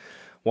 okay.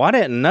 Well, I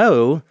didn't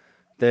know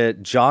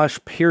that Josh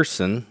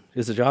Pearson,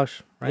 is it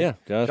Josh? Right?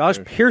 Yeah, Josh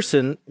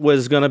Pearson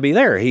was going to be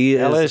there. He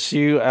is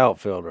LSU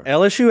outfielder.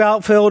 LSU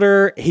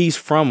outfielder. He's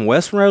from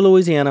West Monroe,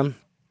 Louisiana.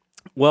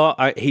 Well,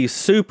 he's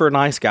super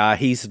nice guy.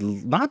 He's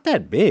not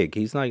that big.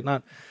 He's like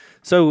not.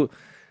 So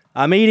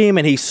I meet him,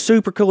 and he's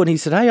super cool. And he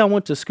said, hey, I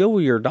went to school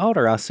with your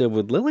daughter. I said,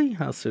 with Lily?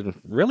 I said,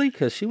 really?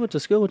 Because she went to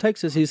school in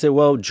Texas. He said,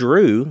 well,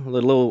 Drew, the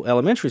little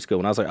elementary school.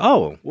 And I was like,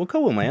 oh, well,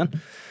 cool, man.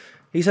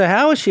 He said,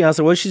 how is she? I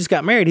said, well, she just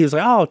got married. He was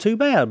like, oh, too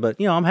bad.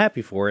 But, I'm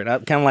happy for it. I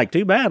kind of like,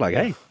 too bad. Like,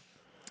 hey.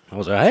 I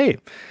was like, hey.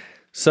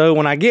 So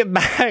when I get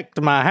back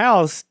to my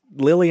house,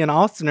 Lily and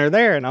Austin are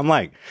there. And I'm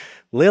like,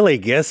 Lily,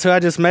 guess who I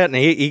just met? And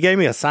he gave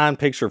me a signed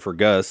picture for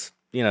Gus.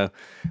 I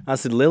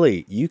said,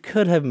 Lily, you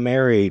could have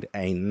married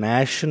a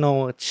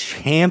national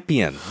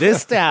champion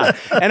this time.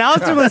 And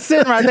Austin was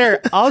sitting right there.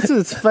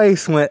 Austin's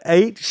face went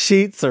 8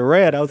 sheets of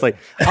red. I was like,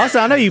 Austin,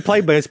 I know you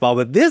play baseball,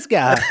 but this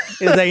guy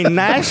is a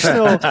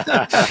national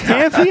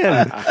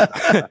champion.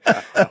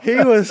 He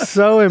was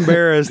so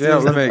embarrassed. Yeah,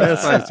 let me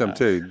explain something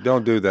too.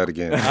 Don't do that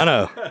again. I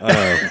know.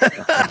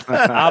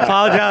 I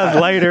apologize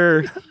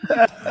later.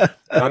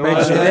 I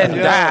mean, she didn't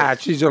die.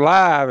 She's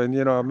alive and,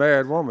 a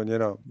married woman, I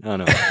know.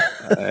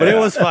 But it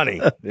was funny.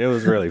 It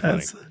was really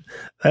funny.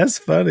 That's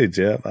funny,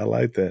 Jeff. I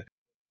like that.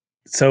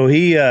 So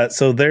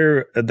so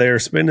they're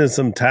spending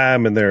some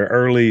time in their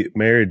early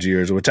marriage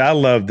years, which I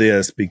love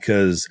this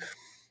because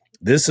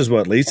this is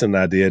what Lisa and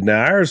I did.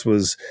 Now ours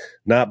was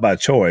not by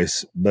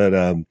choice,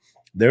 but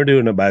they're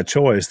doing it by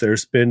choice. They're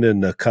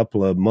spending a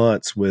couple of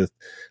months with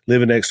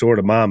living next door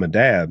to mom and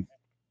dad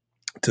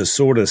to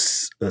sort of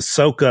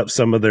soak up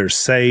some of their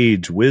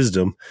sage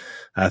wisdom,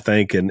 I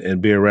think,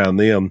 and be around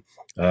them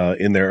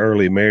in their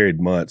early married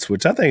months,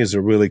 which I think is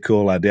a really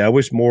cool idea. I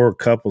wish more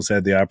couples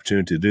had the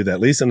opportunity to do that.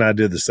 Lisa and I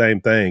did the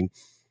same thing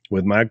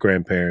with my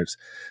grandparents,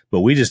 but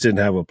we just didn't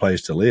have a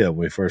place to live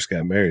when we first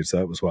got married, so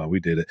that was why we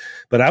did it.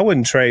 But I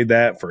wouldn't trade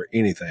that for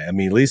anything. I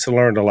mean, Lisa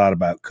learned a lot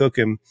about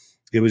cooking.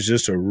 It was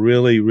just a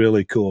really,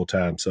 really cool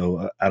time.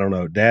 So I don't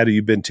know. Dad, have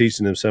you been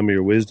teaching them some of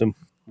your wisdom?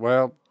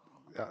 Well,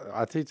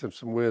 I teach them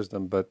some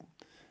wisdom, but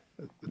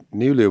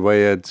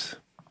newlyweds,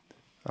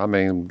 I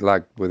mean,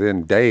 like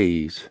within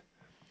days,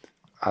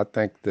 I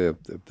think the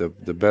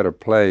better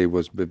play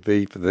was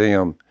be for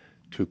them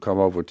to come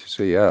over to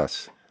see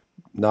us,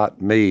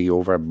 not me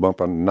over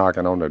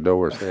knocking on their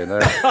door saying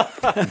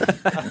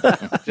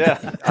that.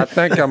 Yeah. I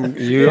think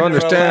you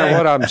understand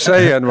what I'm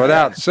saying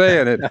without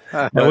saying it.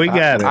 No, we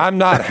got it. I'm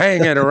not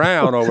hanging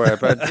around over there,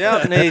 but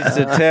Jeff needs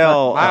to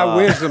tell. my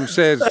wisdom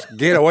says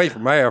get away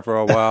from there for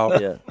a while.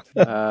 Yeah.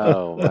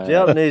 Oh, man.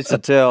 Jeff needs to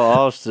tell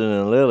Austin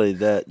and Lily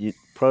that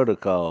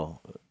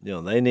protocol.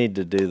 They need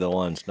to do the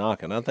ones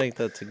knocking. I think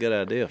that's a good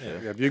idea,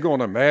 Phil. If you're going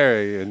to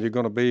marry and you're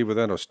going to be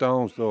within a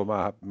stone's throw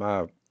of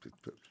my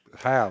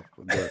house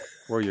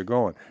where you're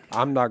going,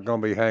 I'm not going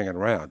to be hanging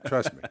around.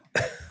 Trust me.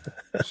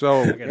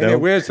 So any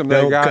wisdom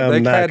they got,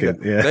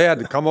 they had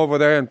to come over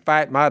there and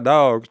fight my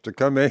dogs to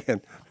come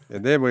in,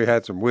 and then we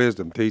had some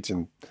wisdom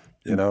teaching.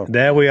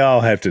 Dad, we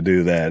all have to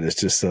do that. It's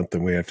just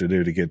something we have to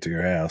do to get to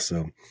your house.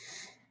 So.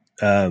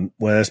 Well,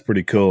 that's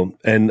pretty cool.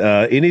 And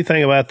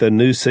anything about the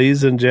new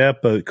season,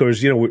 Jeff? Of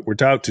course, we're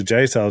talking to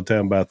Jase all the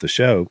time about the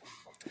show,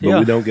 but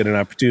we don't get an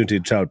opportunity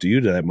to talk to you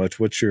that much.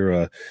 What's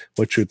your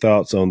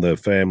thoughts on the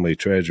Family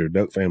Treasure,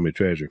 Duck Family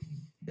Treasure?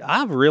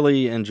 I've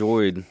really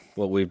enjoyed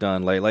what we've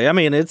done lately. I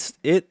mean,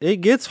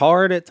 it gets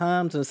hard at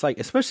times. And it's like,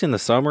 especially in the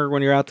summer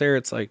when you're out there,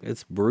 it's like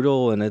it's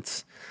brutal and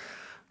it's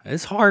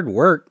hard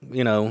work,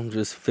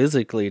 just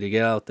physically to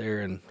get out there.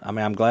 And I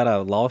mean, I'm glad I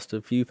lost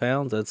a few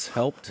pounds. That's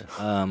helped.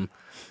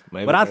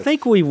 But I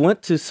think we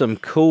went to some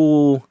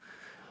cool,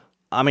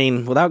 I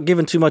mean, without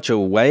giving too much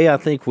away, I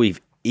think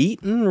we've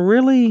eaten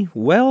really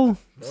well.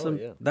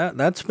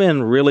 That's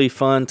been really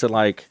fun to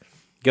like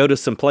go to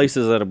some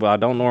places that I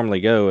don't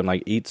normally go and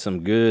like eat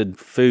some good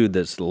food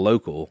that's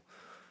local,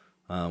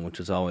 which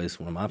is always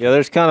one of my favorites. Yeah,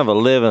 there's kind of a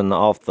living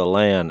off the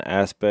land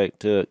aspect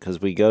to it because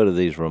we go to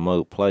these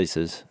remote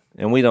places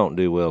and we don't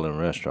do well in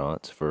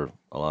restaurants for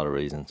a lot of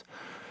reasons.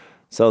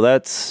 So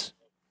that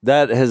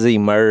has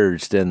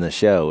emerged in the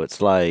show.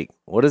 It's like,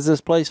 what is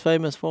this place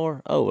famous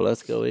for? Oh, well,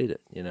 let's go eat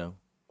it, And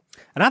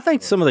I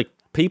think some of the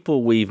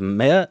people we've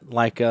met,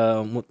 like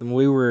when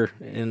we were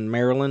in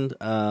Maryland,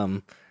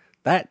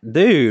 that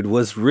dude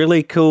was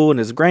really cool, and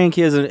his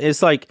grandkids, and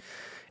it's like,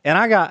 and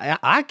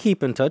I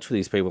keep in touch with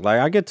these people.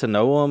 Like I get to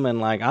know them, and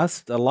like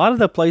a lot of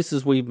the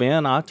places we've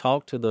been, I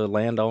talk to the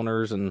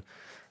landowners and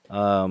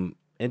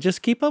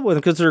just keep up with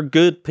them because they're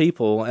good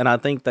people, and I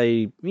think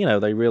they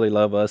really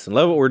love us and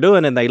love what we're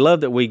doing, and they love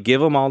that we give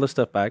them all this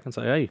stuff back and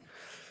say, hey,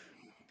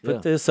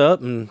 put this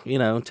up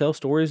and tell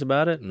stories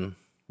about it. And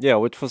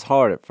which was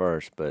hard at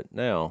first, but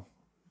now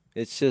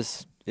it's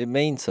just it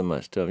means so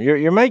much to them.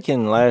 You're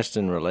making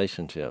lasting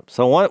relationships.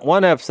 So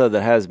one episode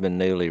that has been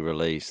newly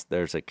released,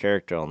 there's a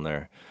character on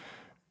there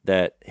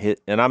that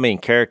and I mean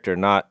character,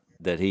 not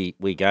that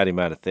we got him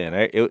out of thin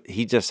air.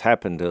 He just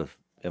happened to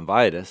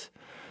invite us.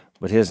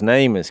 But his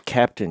name is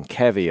Captain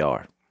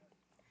Caviar.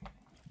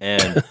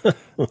 And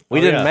we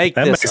didn't make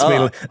this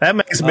up. That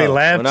makes me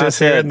laugh just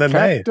hearing the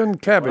name. Captain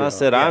Caviar. When I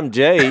said, I'm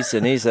Jase,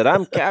 and he said,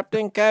 I'm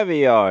Captain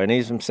Caviar. And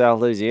he's from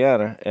South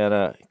Louisiana.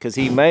 And because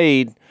he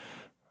made,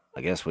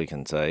 I guess we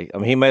can say,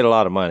 he made a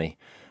lot of money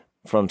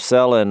from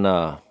selling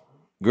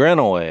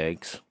grinnell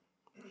eggs,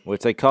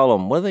 which they call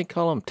them, what do they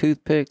call them,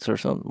 toothpicks or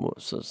something?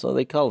 So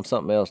they call them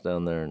something else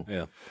down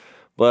there.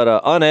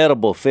 But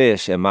unedible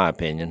fish, in my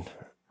opinion.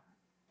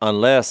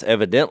 Unless,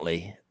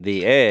 evidently,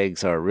 the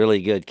eggs are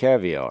really good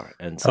caviar.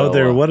 And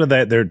so, what are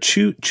they? They're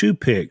chew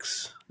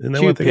picks. Isn't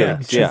that what they are?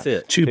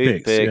 Chew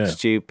picks.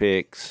 Chew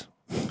picks.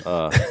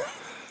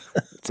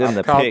 It's in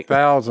I've caught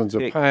thousands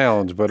of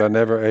pounds, but I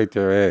never ate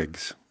their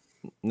eggs.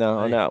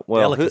 No.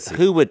 Well,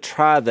 who would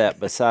try that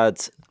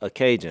besides a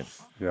Cajun?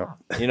 Yeah.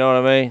 You know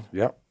what I mean?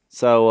 Yep.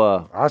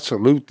 So I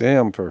salute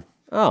them for.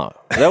 Oh,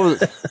 that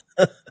was.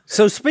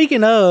 So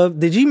speaking of,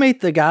 did you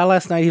meet the guy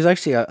last night? He was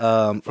actually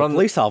a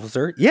police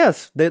officer.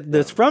 Yes,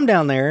 that's from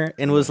down there,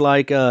 and was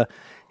like,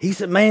 he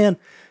said, "Man,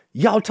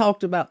 y'all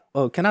talked about.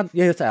 Oh, can I?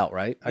 Yeah, it's out,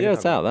 right?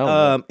 It's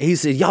out. He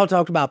said, y'all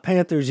talked about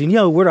Panthers, and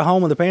we're the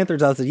home of the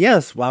Panthers. I said,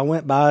 yes. Well, I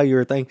went by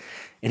your thing,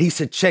 and he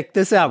said, check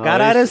this out. Got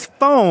out his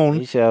phone,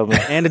 he showed me,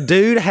 and the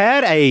dude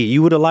had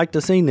you would have liked to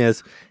have seen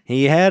this.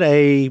 He had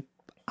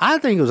I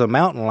think it was a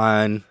mountain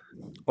lion.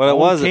 Well, it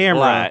wasn't camera.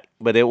 black,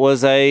 but it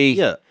was a.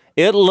 Yeah.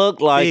 It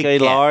looked like Big a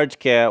cat. large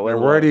cat. With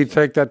And where did he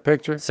take that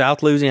picture?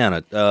 South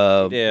Louisiana.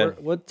 Yeah.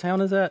 What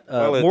town is that?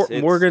 Well,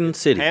 it's Morgan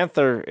City.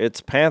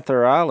 It's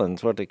Panther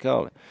Island's what they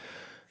call it.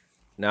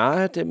 Now,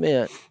 I have to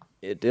admit,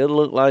 it did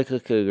look like a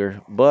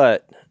cougar,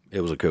 but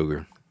It was a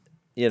cougar.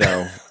 you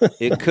know,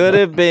 it could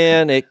have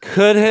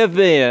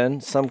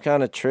been some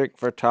kind of trick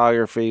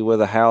photography with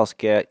a house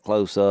cat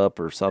close up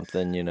or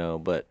something, you know,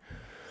 but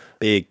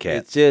Big cat.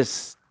 it's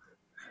just,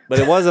 but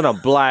it wasn't a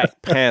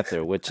black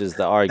panther, which is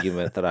the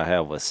argument that I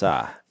have with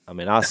Cy. I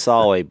mean, I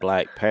saw a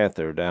black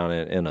panther down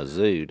in a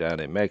zoo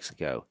down in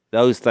Mexico.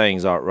 Those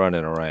things aren't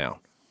running around.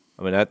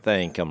 I mean, that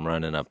thing come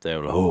running up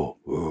there,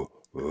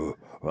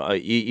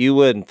 like, you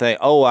wouldn't think,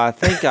 oh, I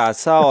think I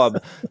saw him.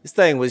 This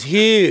thing was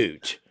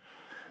huge.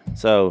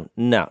 So,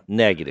 no,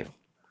 negative.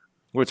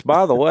 Which,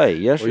 by the way,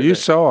 yesterday. Well, you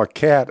saw a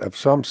cat of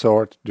some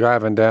sort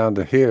driving down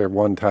to here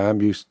one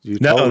time. You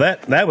No, told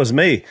that was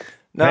me.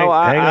 No,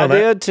 Hang I on,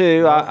 did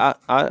too.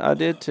 I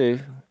did too.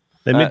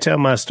 Let me tell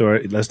my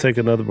story. Let's take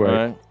another break. All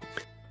right.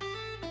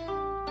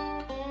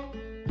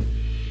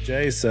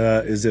 Jase,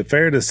 is it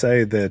fair to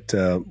say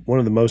that one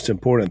of the most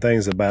important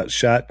things about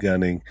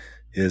shotgunning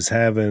is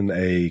having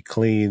a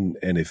clean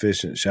and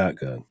efficient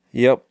shotgun?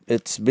 Yep,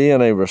 it's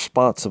being a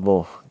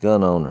responsible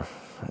gun owner,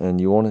 and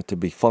you want it to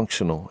be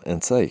functional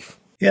and safe.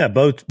 Yeah,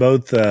 both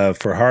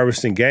for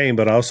harvesting game,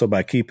 but also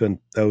by keeping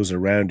those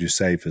around you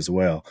safe as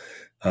well.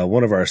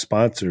 One of our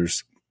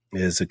sponsors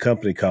is a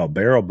company called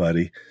Barrel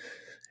Buddy,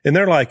 and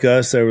they're like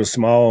us. They were a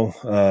small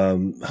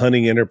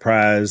hunting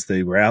enterprise.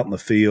 They were out in the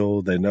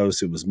field. They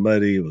noticed it was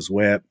muddy, it was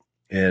wet,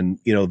 and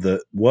you know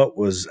what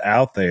was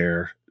out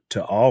there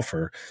to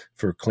offer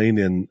for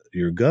cleaning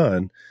your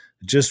gun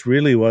just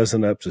really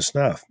wasn't up to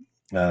snuff.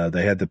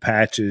 They had the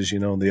patches, you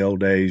know, in the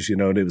old days, you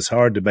know, and it was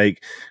hard to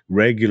make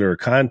regular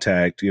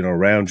contact, you know,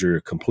 around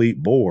your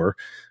complete bore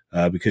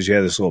because you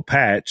had this little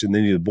patch. And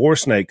then the boar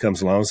snake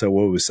comes along and said,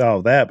 well, we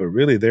solved that. But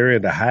really, they're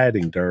into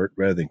hiding dirt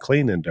rather than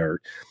cleaning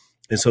dirt.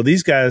 And so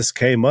these guys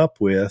came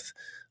up with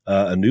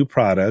a new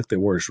product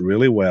that works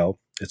really well.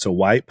 It's a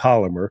white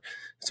polymer.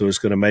 So it's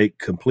going to make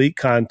complete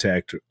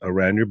contact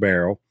around your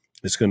barrel.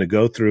 It's going to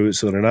go through it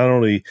so to not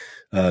only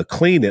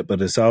clean it,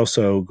 but it's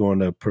also going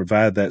to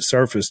provide that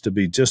surface to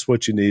be just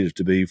what you need it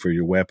to be for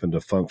your weapon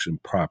to function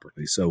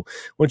properly. So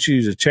I want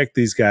you to check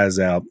these guys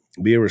out.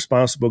 Be a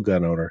responsible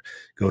gun owner.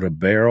 Go to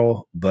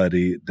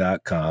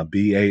barrelbuddy.com,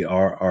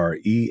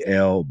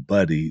 BARREL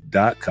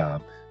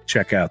buddy.com.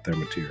 Check out their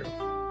material.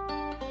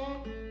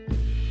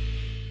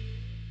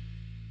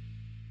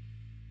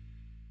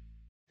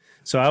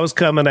 So I was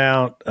coming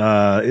out,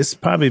 it's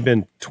probably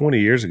been 20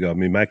 years ago. I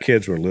mean, my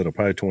kids were little,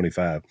 probably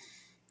 25.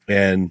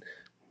 And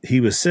he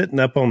was sitting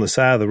up on the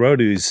side of the road.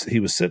 He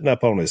was sitting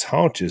up on his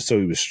haunches, so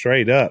he was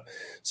straight up.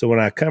 So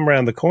when I come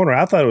around the corner,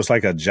 I thought it was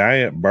like a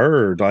giant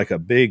bird, like a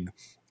big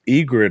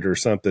egret or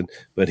something.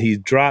 But he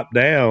dropped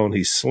down,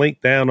 he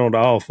slinked down onto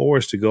all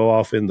fours to go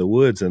off in the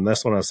woods. And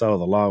that's when I saw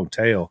the long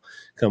tail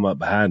come up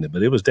behind it.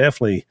 But it was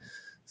definitely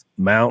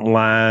mountain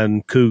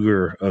lion,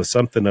 cougar,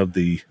 something of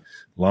the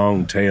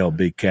long tail,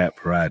 big cat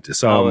variety.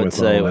 So I would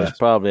say it was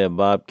probably a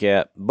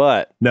bobcat,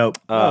 but nope.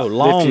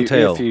 Long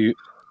tail.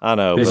 I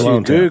know.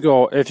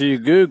 If you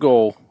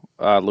Google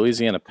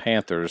Louisiana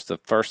Panthers, the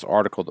first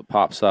article that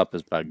pops up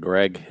is by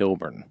Greg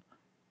Hilburn.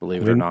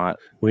 Believe it or not,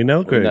 we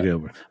know Greg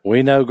Hilburn.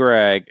 We know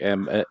Greg,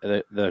 and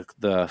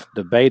the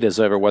debate is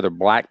over whether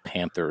black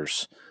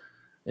panthers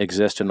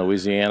exist in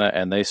Louisiana,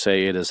 and they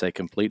say it is a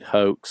complete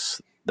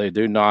hoax. They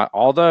do not,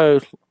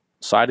 although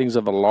sightings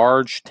of a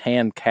large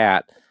tan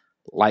cat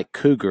like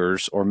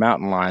cougars or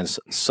mountain lions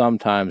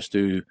sometimes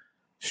do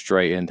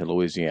stray into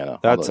Louisiana.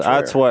 That's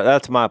my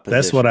position.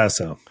 That's what I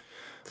saw.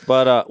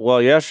 But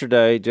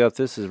yesterday, Jeff,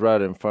 this is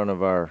right in front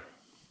of our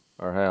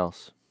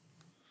house.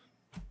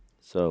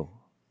 So,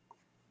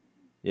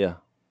 yeah,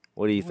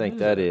 what do you think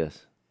that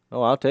is?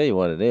 Oh, I'll tell you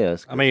what it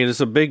is. I mean, it's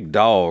a big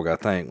dog, I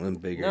think,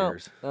 with big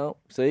ears. No.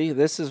 See,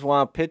 this is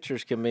why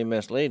pictures can be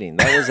misleading.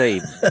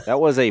 That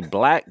was a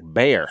black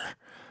bear.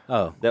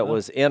 Oh, that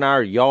was in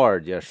our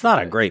yard yesterday. It's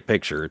not a great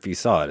picture. If you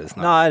saw it, it's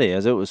not. No, it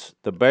is. It was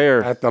the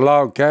bear at the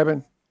log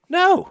cabin.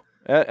 No,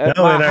 at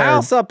my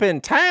house up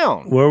in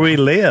town where we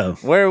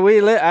live.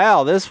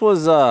 Al, this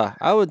was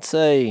I would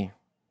say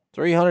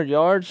 300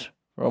 yards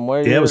from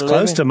where you were it was living.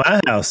 Close to my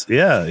house.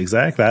 Yeah,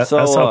 exactly. I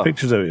saw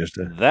pictures of it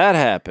yesterday. That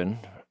happened,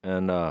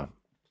 and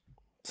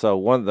so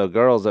one of the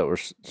girls that were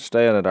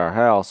staying at our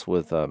house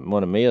with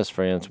one of Mia's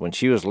friends, when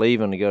she was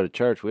leaving to go to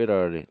church, we had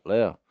already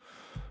left.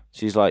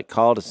 She's like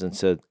called us and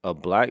said, a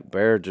black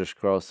bear just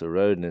crossed the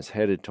road and is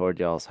headed toward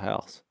y'all's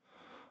house.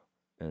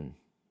 And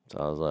so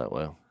I was like,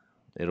 well,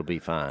 it'll be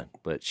fine.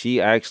 But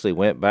she actually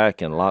went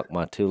back and locked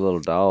my two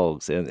little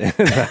dogs in the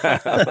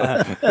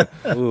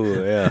house.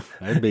 Ooh, yeah.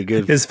 That'd be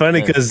good. It's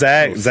funny because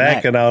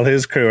Zach and all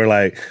his crew are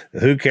like,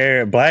 who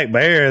cares? Black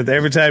bear,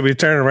 every time you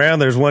turn around,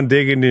 there's one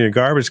digging in your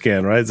garbage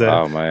can, right, Zach?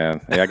 Oh,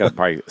 man. Yeah, I got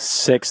probably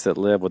 6 that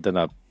live within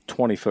a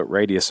 20-foot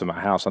radius of my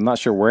house. I'm not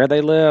sure where they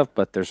live,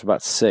 but there's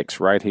about 6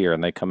 right here,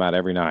 and they come out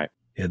every night.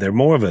 Yeah, they're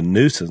more of a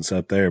nuisance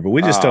up there, but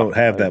we just don't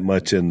have that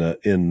much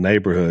in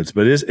neighborhoods.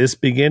 But it's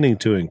beginning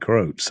to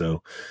encroach.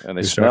 So, and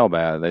they smell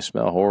bad. They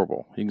smell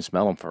horrible. You can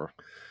smell them for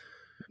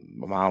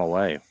a mile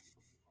away.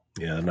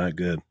 Yeah, not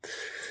good.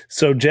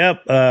 So,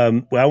 Jep,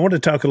 I want to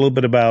talk a little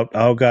bit about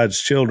All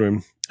God's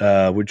Children,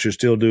 which you're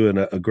still doing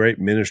a great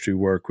ministry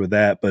work with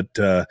that. But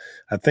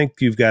I think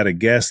you've got a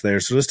guest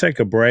there. So let's take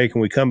a break.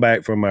 When we come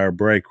back from our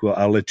break,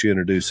 I'll let you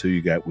introduce who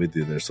you got with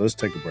you there. So let's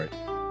take a break.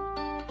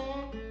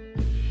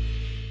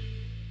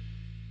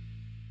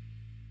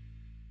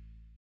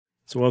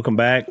 So welcome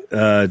back.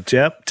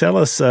 Jep, tell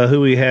us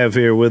who we have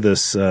here with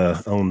us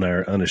on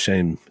our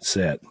Unashamed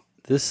set.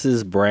 This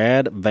is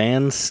Brad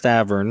Van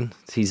Stavern.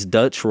 He's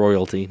Dutch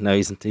royalty. No,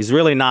 he's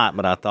really not,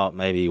 but I thought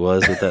maybe he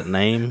was with that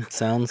name.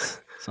 Sounds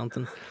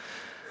something.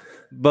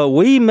 But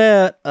we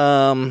met,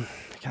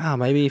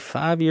 maybe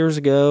 5 years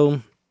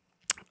ago.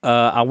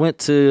 I went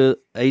to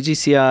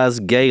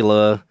AGCI's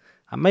gala.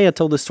 I may have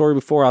told this story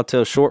before. I'll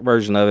tell a short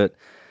version of it.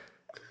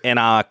 And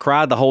I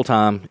cried the whole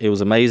time. It was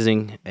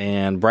amazing.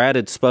 And Brad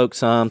had spoke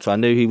some, so I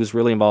knew he was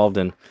really involved.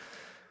 And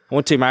I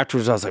went to him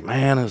afterwards. I was like,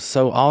 man, it was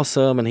so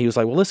awesome. And he was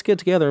like, well, let's get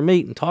together and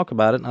meet and talk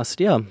about it. And I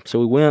said, yeah. So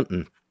we went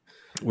and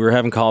we were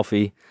having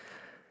coffee.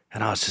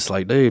 And I was just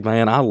like, dude,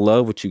 man, I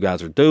love what you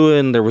guys are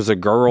doing. There was a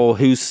girl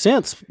who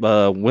since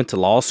went to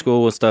law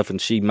school and stuff, and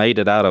she made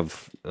it out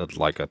of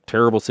like a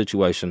terrible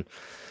situation.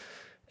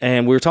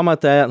 And we were talking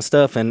about that and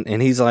stuff.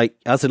 And he's like,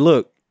 I said,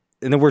 look,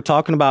 and then we're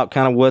talking about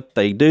kind of what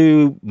they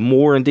do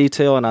more in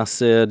detail. And I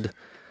said,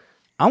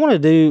 I want to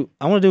do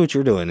what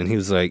you're doing. And he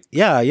was like,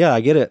 yeah,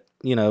 I get it.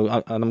 You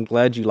know, I'm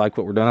glad you like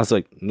what we're doing. I was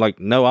like,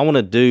 no, I want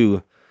to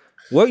do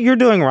what you're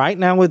doing right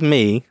now with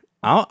me.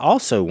 I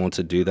also want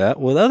to do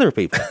that with other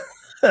people.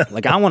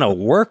 Like, I want to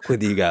work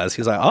with you guys.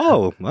 He's like,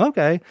 oh,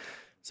 okay.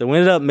 So we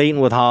ended up meeting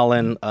with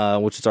Holland,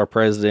 which is our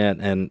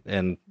president.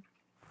 And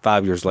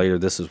 5 years later,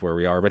 this is where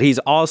we are. But he's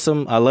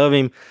awesome. I love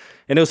him.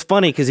 And it was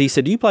funny because he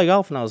said, do you play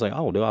golf? And I was like,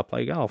 oh, do I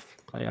play golf?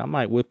 I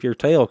might whip your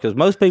tail because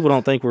most people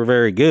don't think we're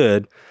very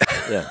good.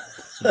 Yeah.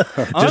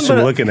 Just from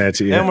looking at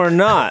you. Yeah. And we're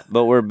not,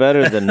 but we're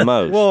better than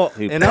most. Well,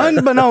 and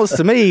unbeknownst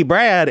to me,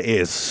 Brad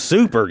is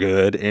super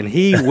good, and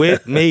he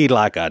whipped me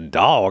like a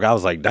dog. I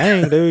was like,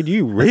 dang, dude,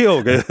 you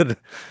real good.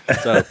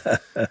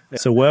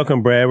 So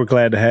welcome, Brad. We're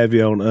glad to have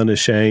you on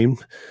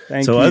Unashamed.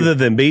 Thank you. So other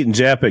than beating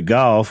Jep at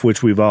golf,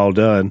 which we've all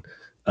done,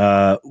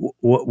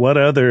 what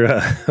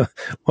other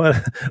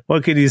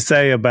what can you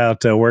say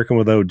about working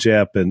with old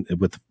Jep and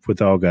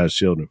with All God's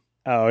Children?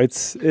 Oh,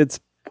 it's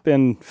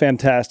been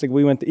fantastic.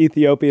 We went to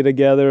Ethiopia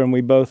together, and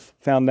we both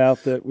found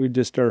out that we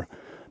just are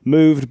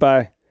moved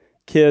by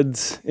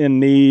kids in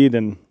need,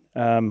 and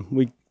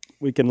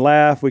we can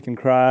laugh, we can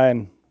cry,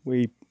 and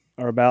we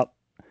are about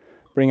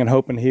bringing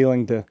hope and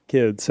healing to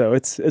kids. So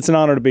it's an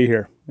honor to be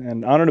here,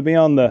 and honor to be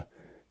on the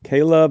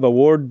Caleb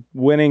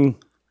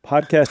award-winning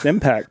podcast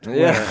Impact.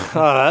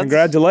 Yeah.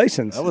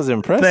 Congratulations. That was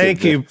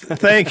impressive.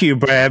 Thank you,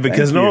 Brad,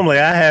 because normally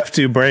I have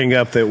to bring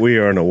up that we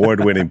are an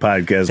award-winning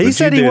podcast. He but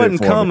said you he did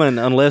wasn't it for coming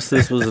unless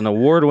this was an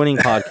award-winning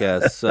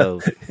podcast. So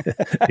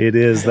It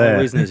is the that.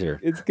 reason he's here.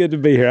 It's good to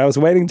be here. I was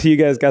waiting till you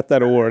guys got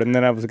that award, and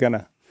then I was going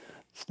to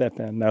step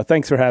in. No,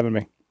 thanks for having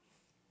me.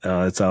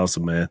 Oh, that's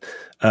awesome, man.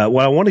 Well,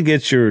 I want to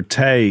get your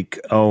take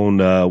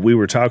on, we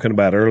were talking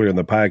about earlier in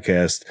the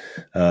podcast.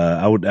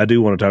 I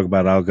do want to talk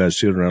about All God's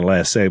Children in our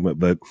last segment,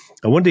 but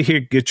I wanted to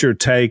get your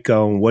take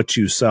on what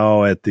you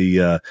saw at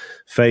the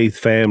Faith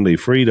Family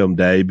Freedom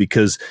Day,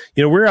 because,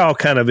 you know, we're all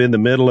kind of in the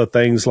middle of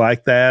things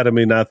like that. I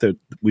mean, not that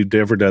we've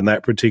ever done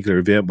that particular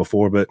event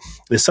before, but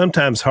it's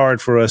sometimes hard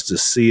for us to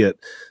see it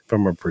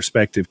from a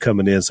perspective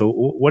coming in. So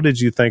what did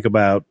you think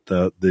about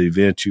the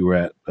event you were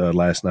at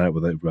last night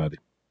with everybody?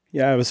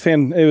 Yeah, it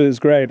was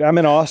great. I'm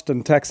in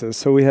Austin, Texas,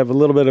 so we have a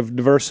little bit of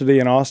diversity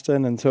in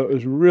Austin, and so it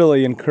was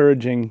really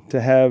encouraging to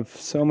have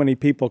so many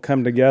people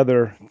come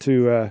together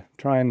to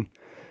try and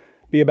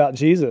be about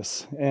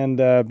Jesus and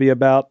be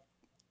about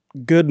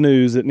good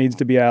news that needs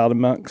to be out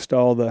amongst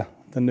all the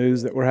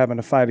news that we're having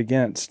to fight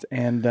against.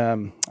 And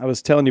I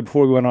was telling you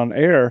before we went on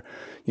air,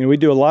 you know, we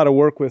do a lot of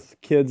work with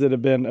kids that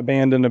have been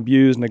abandoned,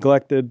 abused,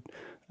 neglected.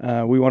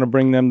 We want to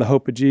bring them the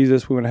hope of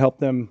Jesus. We want to help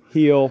them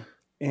heal.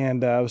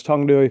 And I was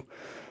talking to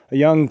a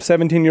young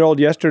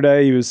 17-year-old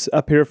yesterday. He was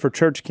up here for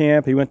church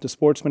camp. He went to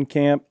sportsman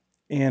camp,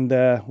 and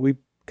we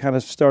kind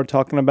of started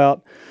talking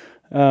about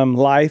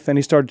life, and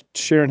he started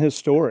sharing his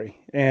story.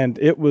 And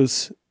it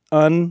was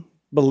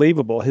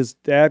unbelievable. His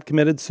dad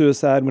committed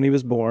suicide when he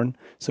was born,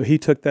 so he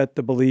took that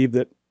to believe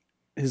that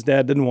his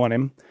dad didn't want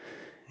him.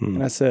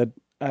 And I said,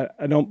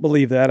 I don't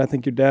believe that. I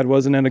think your dad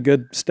wasn't in a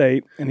good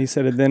state. And he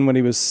said, and then when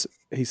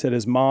he said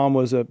his mom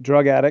was a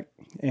drug addict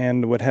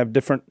and would have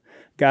different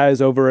guys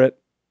over at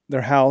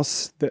their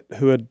house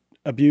who had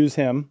abused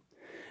him.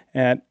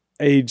 At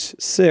age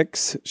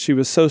 6, she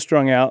was so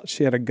strung out,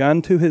 she had a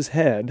gun to his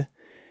head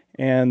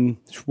and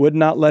would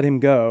not let him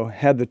go,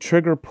 had the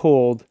trigger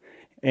pulled,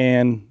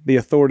 and the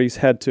authorities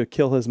had to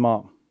kill his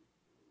mom.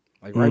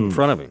 Like right in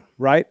front of him.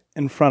 Right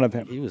in front of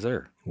him. He was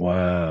there.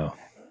 Wow.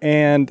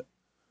 And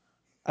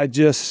I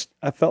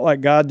felt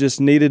like God just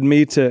needed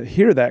me to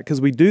hear that, because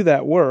we do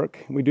that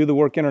work. We do the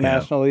work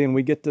internationally, and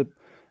we get to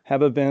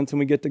have events and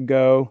we get to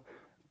go.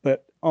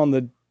 But on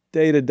the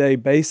day-to-day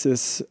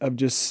basis of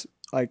just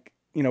like,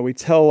 we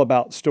tell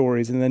about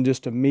stories, and then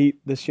just to meet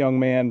this young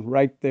man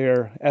right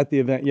there at the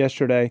event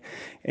yesterday.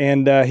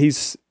 And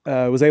he's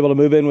was able to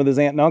move in with his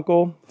aunt and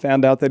uncle,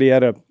 found out that he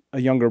had a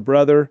younger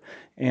brother,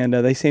 and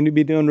they seem to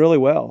be doing really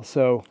well.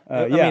 So,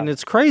 I mean,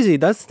 it's crazy.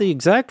 That's the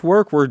exact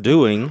work we're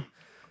doing,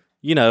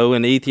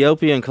 in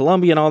Ethiopia and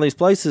Colombia and all these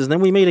places. And then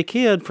we meet a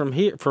kid from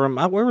here,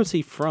 where was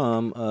he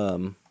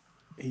from?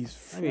 He's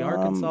from maybe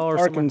Arkansas or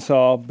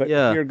Arkansas, but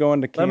you're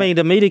going to camp. I mean,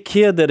 to meet a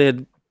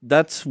kid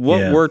that's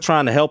what we're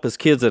trying to help, is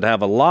kids that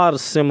have a lot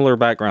of similar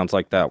backgrounds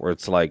like that, where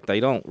it's like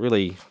they don't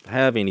really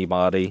have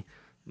anybody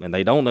and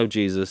they don't know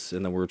Jesus.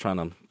 And then we're trying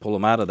to pull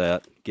them out of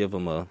that, give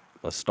them a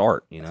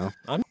start,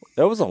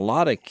 There was a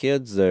lot of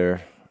kids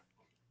there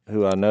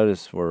who I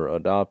noticed were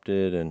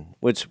adopted, and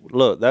which,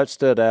 look, that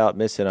stood out.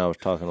 Missy and I was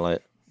talking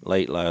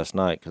late last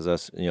night, because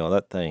that's,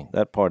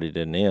 that party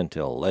didn't end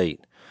till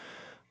late.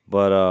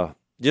 But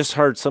just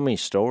heard so many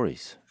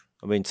stories.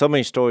 I mean, so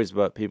many stories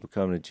about people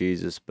coming to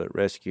Jesus, but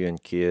rescuing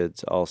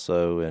kids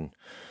also, and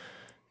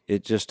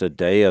it's just a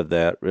day of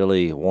that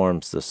really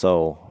warms the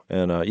soul.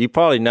 And you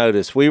probably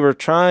noticed we were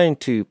trying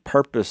to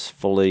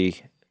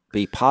purposefully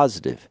be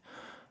positive.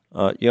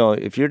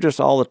 If you're just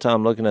all the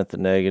time looking at the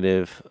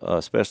negative,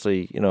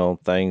 especially,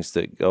 things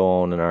that go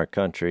on in our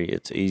country,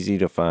 it's easy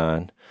to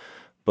find.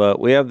 But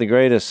we have the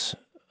greatest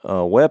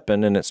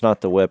weapon, and it's not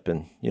the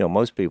weapon,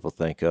 most people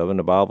think of, and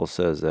the Bible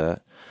says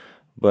that.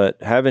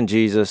 But having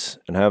Jesus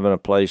and having a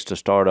place to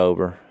start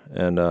over,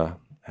 and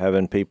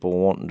having people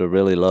wanting to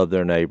really love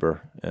their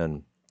neighbor.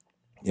 And,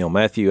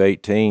 Matthew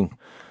 18,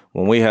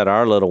 when we had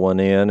our little one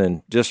in,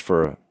 and just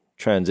for a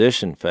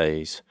transition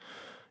phase,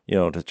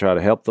 to try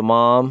to help the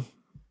mom,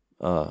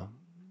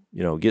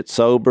 get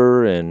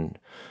sober and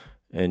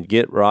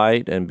get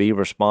right and be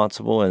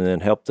responsible, and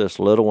then help this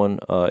little one.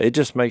 It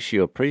just makes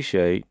you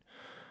appreciate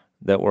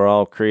that we're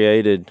all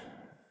created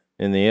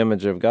in the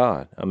image of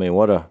God. I mean,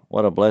 what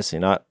a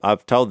blessing.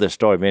 I've told this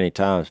story many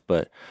times,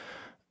 but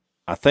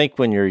I think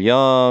when you're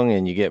young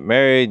and you get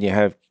married and you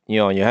have,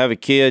 you have a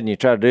kid and you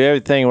try to do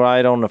everything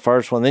right on the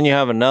first one, then you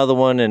have another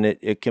one, and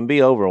it can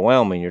be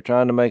overwhelming. You're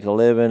trying to make a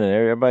living and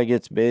everybody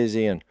gets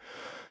busy. And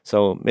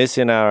so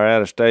Missy and I are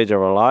at a stage of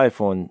our life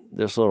when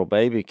this little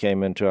baby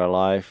came into our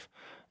life.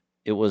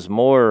 It was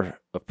more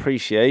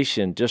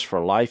appreciation just for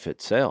life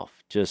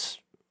itself,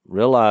 just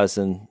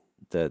realizing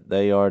that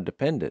they are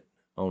dependent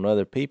on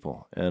other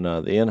people, and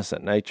the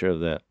innocent nature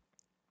of that.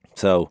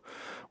 So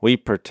we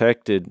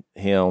protected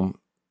him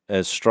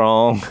as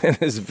strong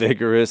and as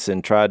vigorous,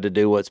 and tried to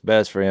do what's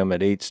best for him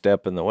at each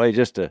step in the way,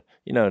 just to,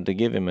 to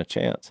give him a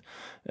chance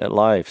at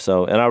life.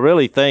 So, and I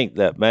really think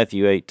that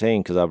Matthew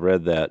 18, because I've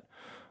read that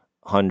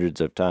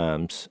hundreds of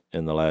times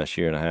in the last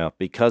year and a half,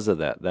 because of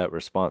that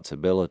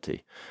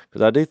responsibility.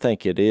 Because I do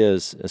think it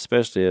is,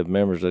 especially as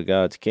members of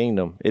God's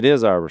kingdom, it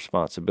is our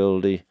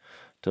responsibility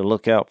to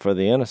look out for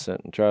the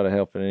innocent and try to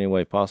help in any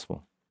way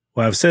possible.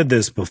 Well, I've said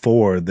this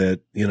before, that,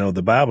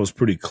 the Bible's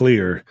pretty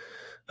clear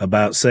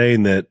about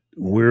saying that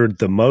we're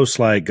the most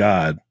like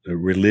God.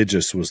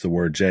 Religious was the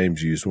word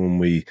James used, when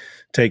we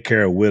take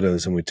care of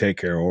widows and we take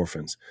care of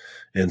orphans.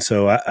 And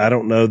so I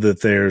don't know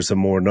that there's a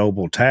more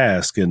noble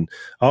task. And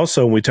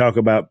also, when we talk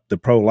about the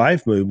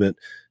pro-life movement,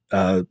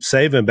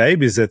 saving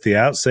babies at the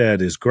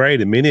outset is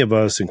great. And many of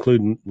us,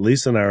 including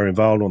Lisa and I, are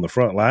involved on the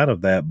front line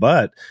of that.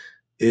 But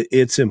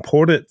it's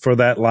important for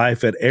that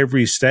life at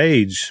every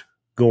stage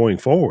going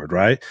forward,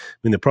 right? I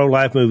mean, the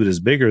pro-life movement is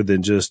bigger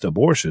than just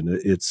abortion.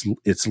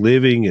 It's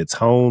living, it's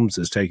homes,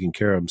 it's taking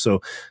care of them.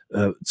 So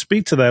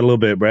speak to that a little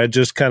bit, Brad,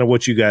 just kind of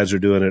what you guys are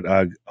doing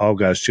at All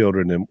God's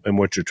Children, and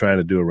what you're trying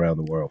to do around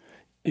the world.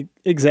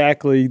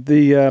 Exactly.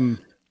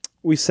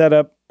 We set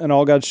up an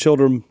All God's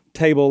Children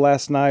table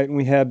last night, and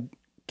we had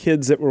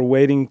kids that were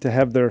waiting to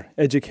have their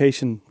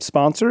education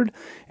sponsored,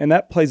 and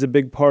that plays a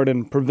big part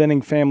in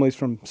preventing families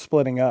from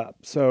splitting up.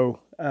 So,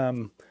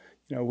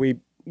 we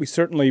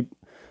certainly,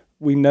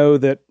 we know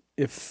that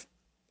if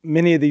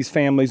many of these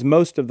families,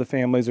 most of the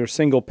families are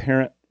single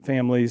parent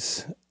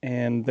families,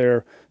 and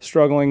they're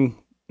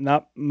struggling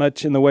not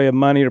much in the way of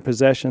money or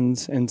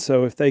possessions. And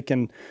so if they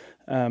can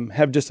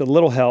have just a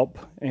little help,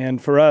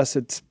 and for us,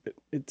 it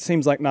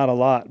seems like not a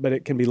lot, but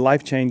it can be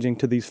life-changing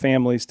to these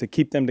families to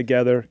keep them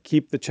together,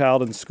 keep the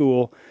child in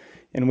school.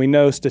 And we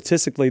know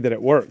statistically that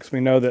it works. We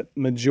know that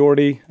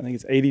majority, I think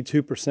it's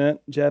 82%,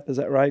 Jeff, is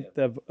that right,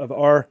 of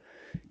our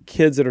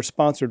kids that are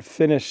sponsored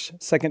finish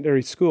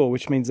secondary school,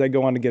 which means they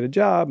go on to get a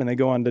job and they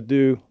go on to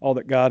do all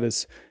that God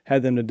has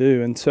had them to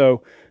do. And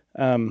so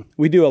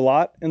we do a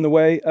lot in the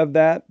way of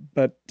that,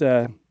 but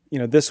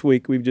this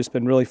week we've just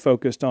been really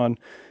focused on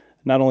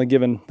not only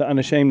giving the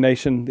Unashamed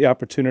Nation the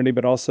opportunity,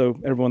 but also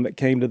everyone that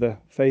came to the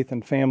Faith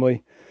and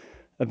Family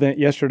event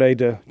yesterday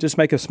to just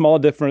make a small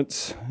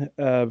difference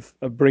of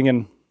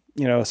bringing,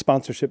 a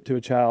sponsorship to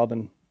a child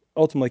and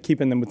ultimately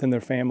keeping them within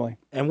their family.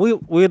 And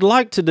we'd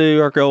like to do,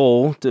 our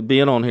goal to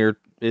being on here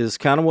is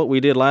kind of what we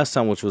did last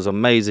time, which was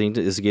amazing,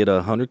 is get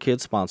 100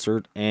 kids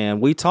sponsored.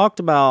 And we talked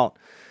about,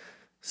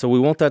 so we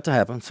want that to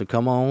happen. So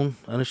come on,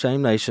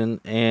 Unashamed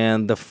Nation.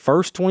 And the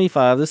first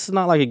 25, this is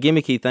not like a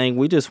gimmicky thing.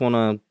 We just want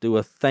to do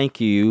a thank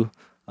you.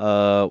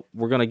 We're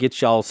going to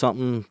get y'all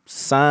something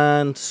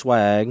signed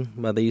swag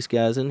by these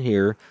guys in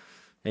here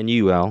and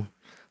you, Al.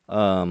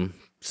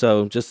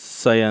 So just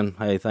saying,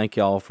 hey, thank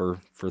y'all for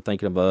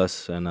thinking of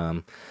us.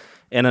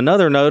 And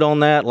another note on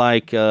that,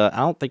 like, I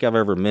don't think I've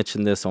ever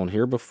mentioned this on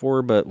here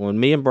before, but when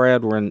me and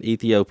Brad were in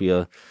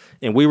Ethiopia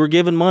and we were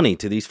giving money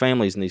to these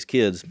families and these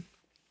kids,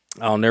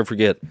 I'll never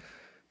forget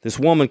this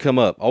woman come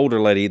up, older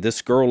lady.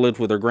 This girl lived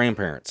with her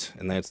grandparents,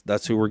 and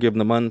that's who we're giving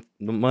the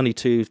money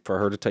to, for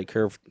her to take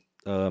care of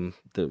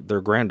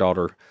their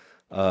granddaughter,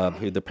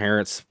 who the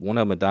parents, one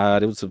of them had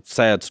died. It was a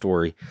sad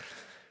story.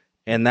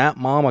 And that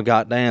mama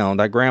got down,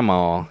 that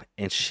grandma,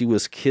 and she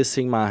was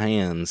kissing my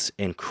hands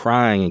and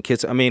crying and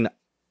kissing. I mean,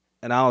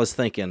 and I was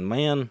thinking,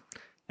 man,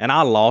 and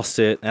I lost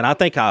it. And I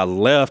think I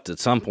left at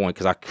some point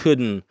because I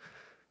couldn't.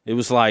 It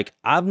was like,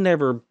 I've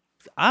never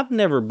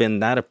been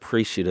that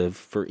appreciative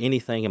for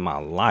anything in my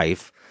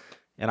life.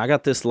 And I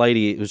got this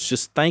lady, it was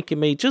just thanking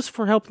me just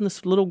for helping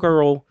this little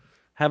girl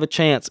have a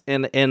chance.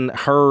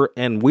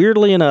 And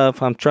weirdly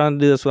enough, I'm trying to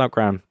do this without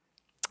crying.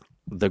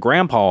 The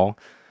grandpa,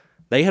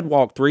 they had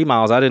walked 3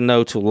 miles. I didn't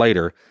know till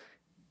later.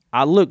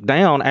 I looked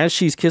down as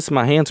she's kissing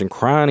my hands and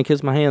crying and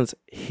kissing my hands.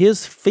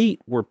 His feet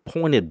were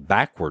pointed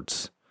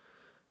backwards.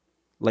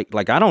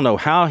 Like I don't know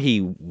how he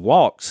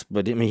walks,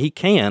 but I mean, he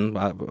can.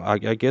 I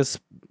guess,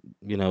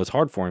 it's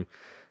hard for him.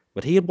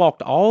 But he had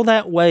walked all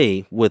that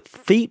way with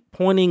feet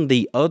pointing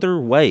the other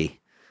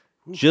way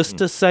just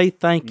to say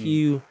thank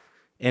you.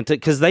 And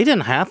because they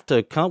didn't have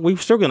to come. We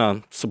were still going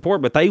to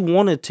support, but they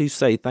wanted to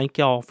say thank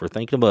y'all for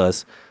thinking of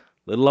us.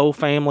 Little old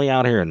family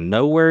out here in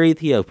nowhere,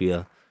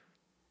 Ethiopia.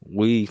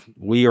 We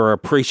are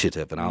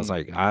appreciative. And I was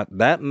like,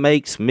 that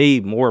makes me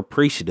more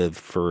appreciative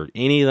for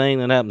anything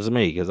that happens to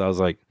me. Because I was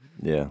like,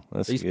 yeah,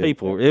 that's these good.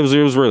 people, it was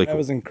really cool. That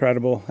was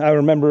incredible. I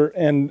remember,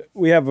 and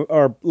we have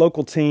our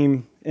local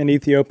team in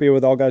Ethiopia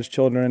with All God's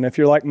Children. And if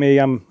you're like me,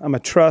 I'm a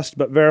trust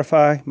but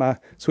verify. My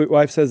sweet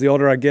wife says the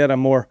older I get,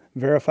 I'm more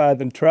verified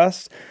than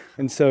trust.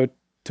 And so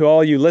to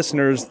all you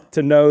listeners,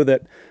 to know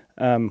that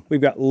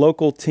we've got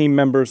local team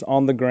members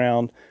on the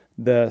ground,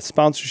 the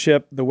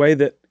sponsorship, the way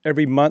that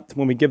every month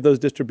when we give those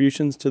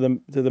distributions to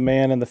the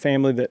man and the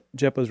family that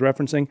Jep was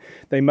referencing,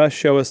 they must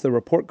show us the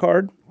report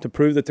card to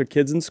prove that their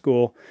kid's in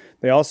school.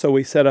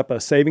 We set up a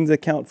savings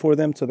account for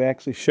them, so they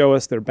actually show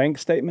us their bank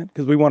statement,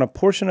 because we want a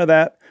portion of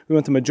that. We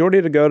want the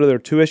majority to go to their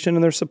tuition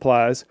and their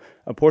supplies.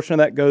 A portion of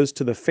that goes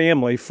to the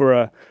family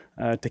for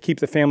to keep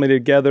the family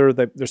together.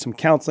 There's some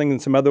counseling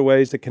and some other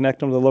ways to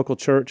connect them to the local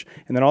church.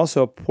 And then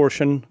also a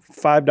portion,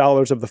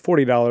 $5 of the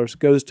 $40,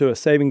 goes to a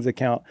savings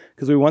account,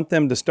 because we want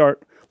them to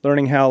start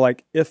learning how,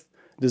 like, if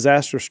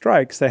disaster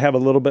strikes, they have a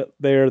little bit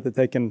there that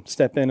they can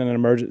step in an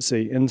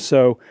emergency. And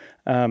so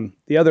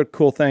the other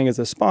cool thing as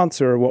a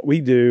sponsor, what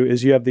we do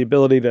is you have the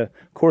ability to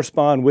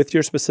correspond with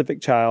your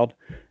specific child,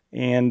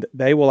 and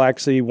they will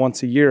actually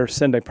once a year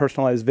send a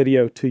personalized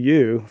video to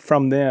you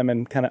from them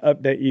and kind of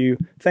update you,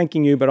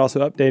 thanking you, but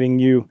also updating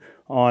you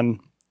on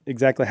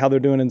exactly how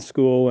they're doing in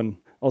school and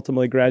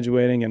ultimately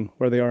graduating and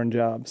where they are in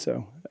jobs.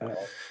 So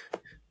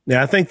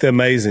Now, I think the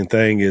amazing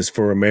thing is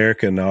for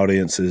American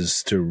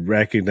audiences to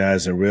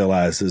recognize and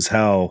realize is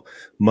how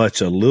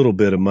much a little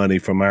bit of money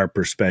from our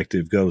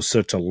perspective goes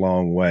such a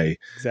long way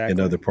in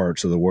other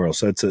parts of the world.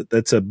 So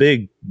that's a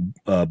big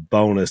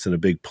bonus and a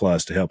big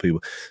plus to help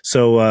people.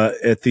 So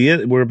at the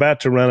end, we're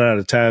about to run out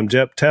of time.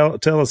 Jep,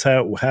 tell us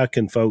how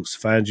can folks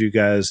find you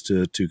guys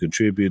to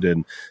contribute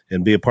and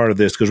be a part of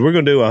this? Because we're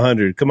going to do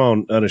 100. Come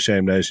on,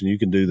 Unashamed Nation, you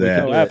can do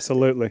that. Oh,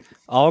 absolutely.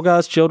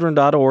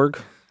 AllGodsChildren.org.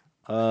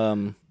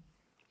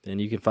 And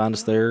you can find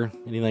us there.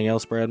 Anything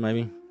else, Brad,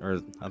 maybe?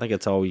 Or I think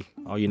that's all you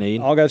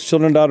need.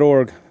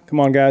 AllGodsChildren.org. Come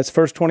on, guys.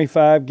 First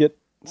 25, get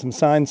some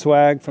signed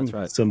swag from. That's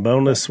right. Some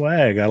bonus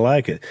swag. I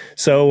like it.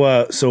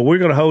 So we're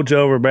going to hold you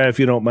over, Brad, if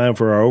you don't mind,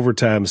 for our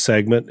overtime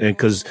segment. And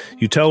because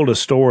you told a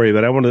story,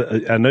 but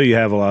I know you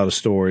have a lot of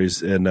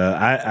stories. And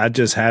I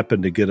just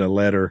happened to get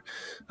an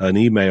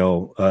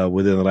email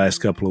within the last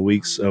couple of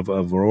weeks of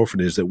an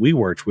orphanage that we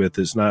worked with.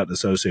 It's not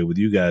associated with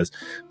you guys,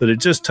 but it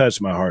just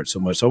touched my heart so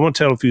much. So I want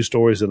to tell a few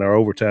stories in our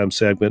overtime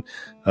segment.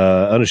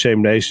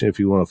 Unashamed Nation, if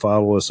you want to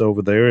follow us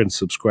over there and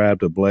subscribe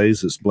to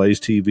Blaze, it's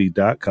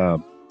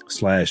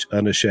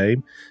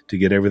blazetv.com/unashamed to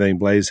get everything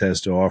Blaze has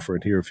to offer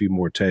and hear a few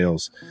more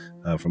tales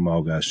from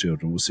All God's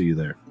Children. We'll see you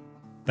there.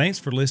 Thanks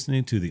for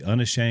listening to the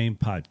Unashamed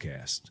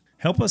podcast.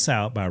 Help us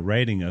out by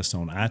rating us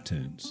on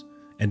iTunes.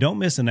 And don't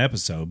miss an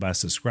episode by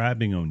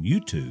subscribing on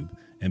YouTube,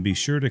 and be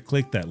sure to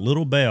click that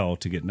little bell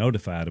to get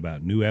notified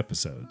about new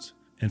episodes.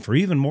 And for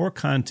even more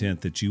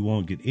content that you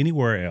won't get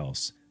anywhere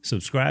else,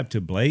 subscribe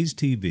to Blaze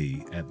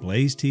TV at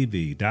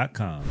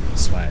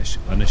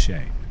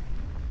blazetv.com/unashamed.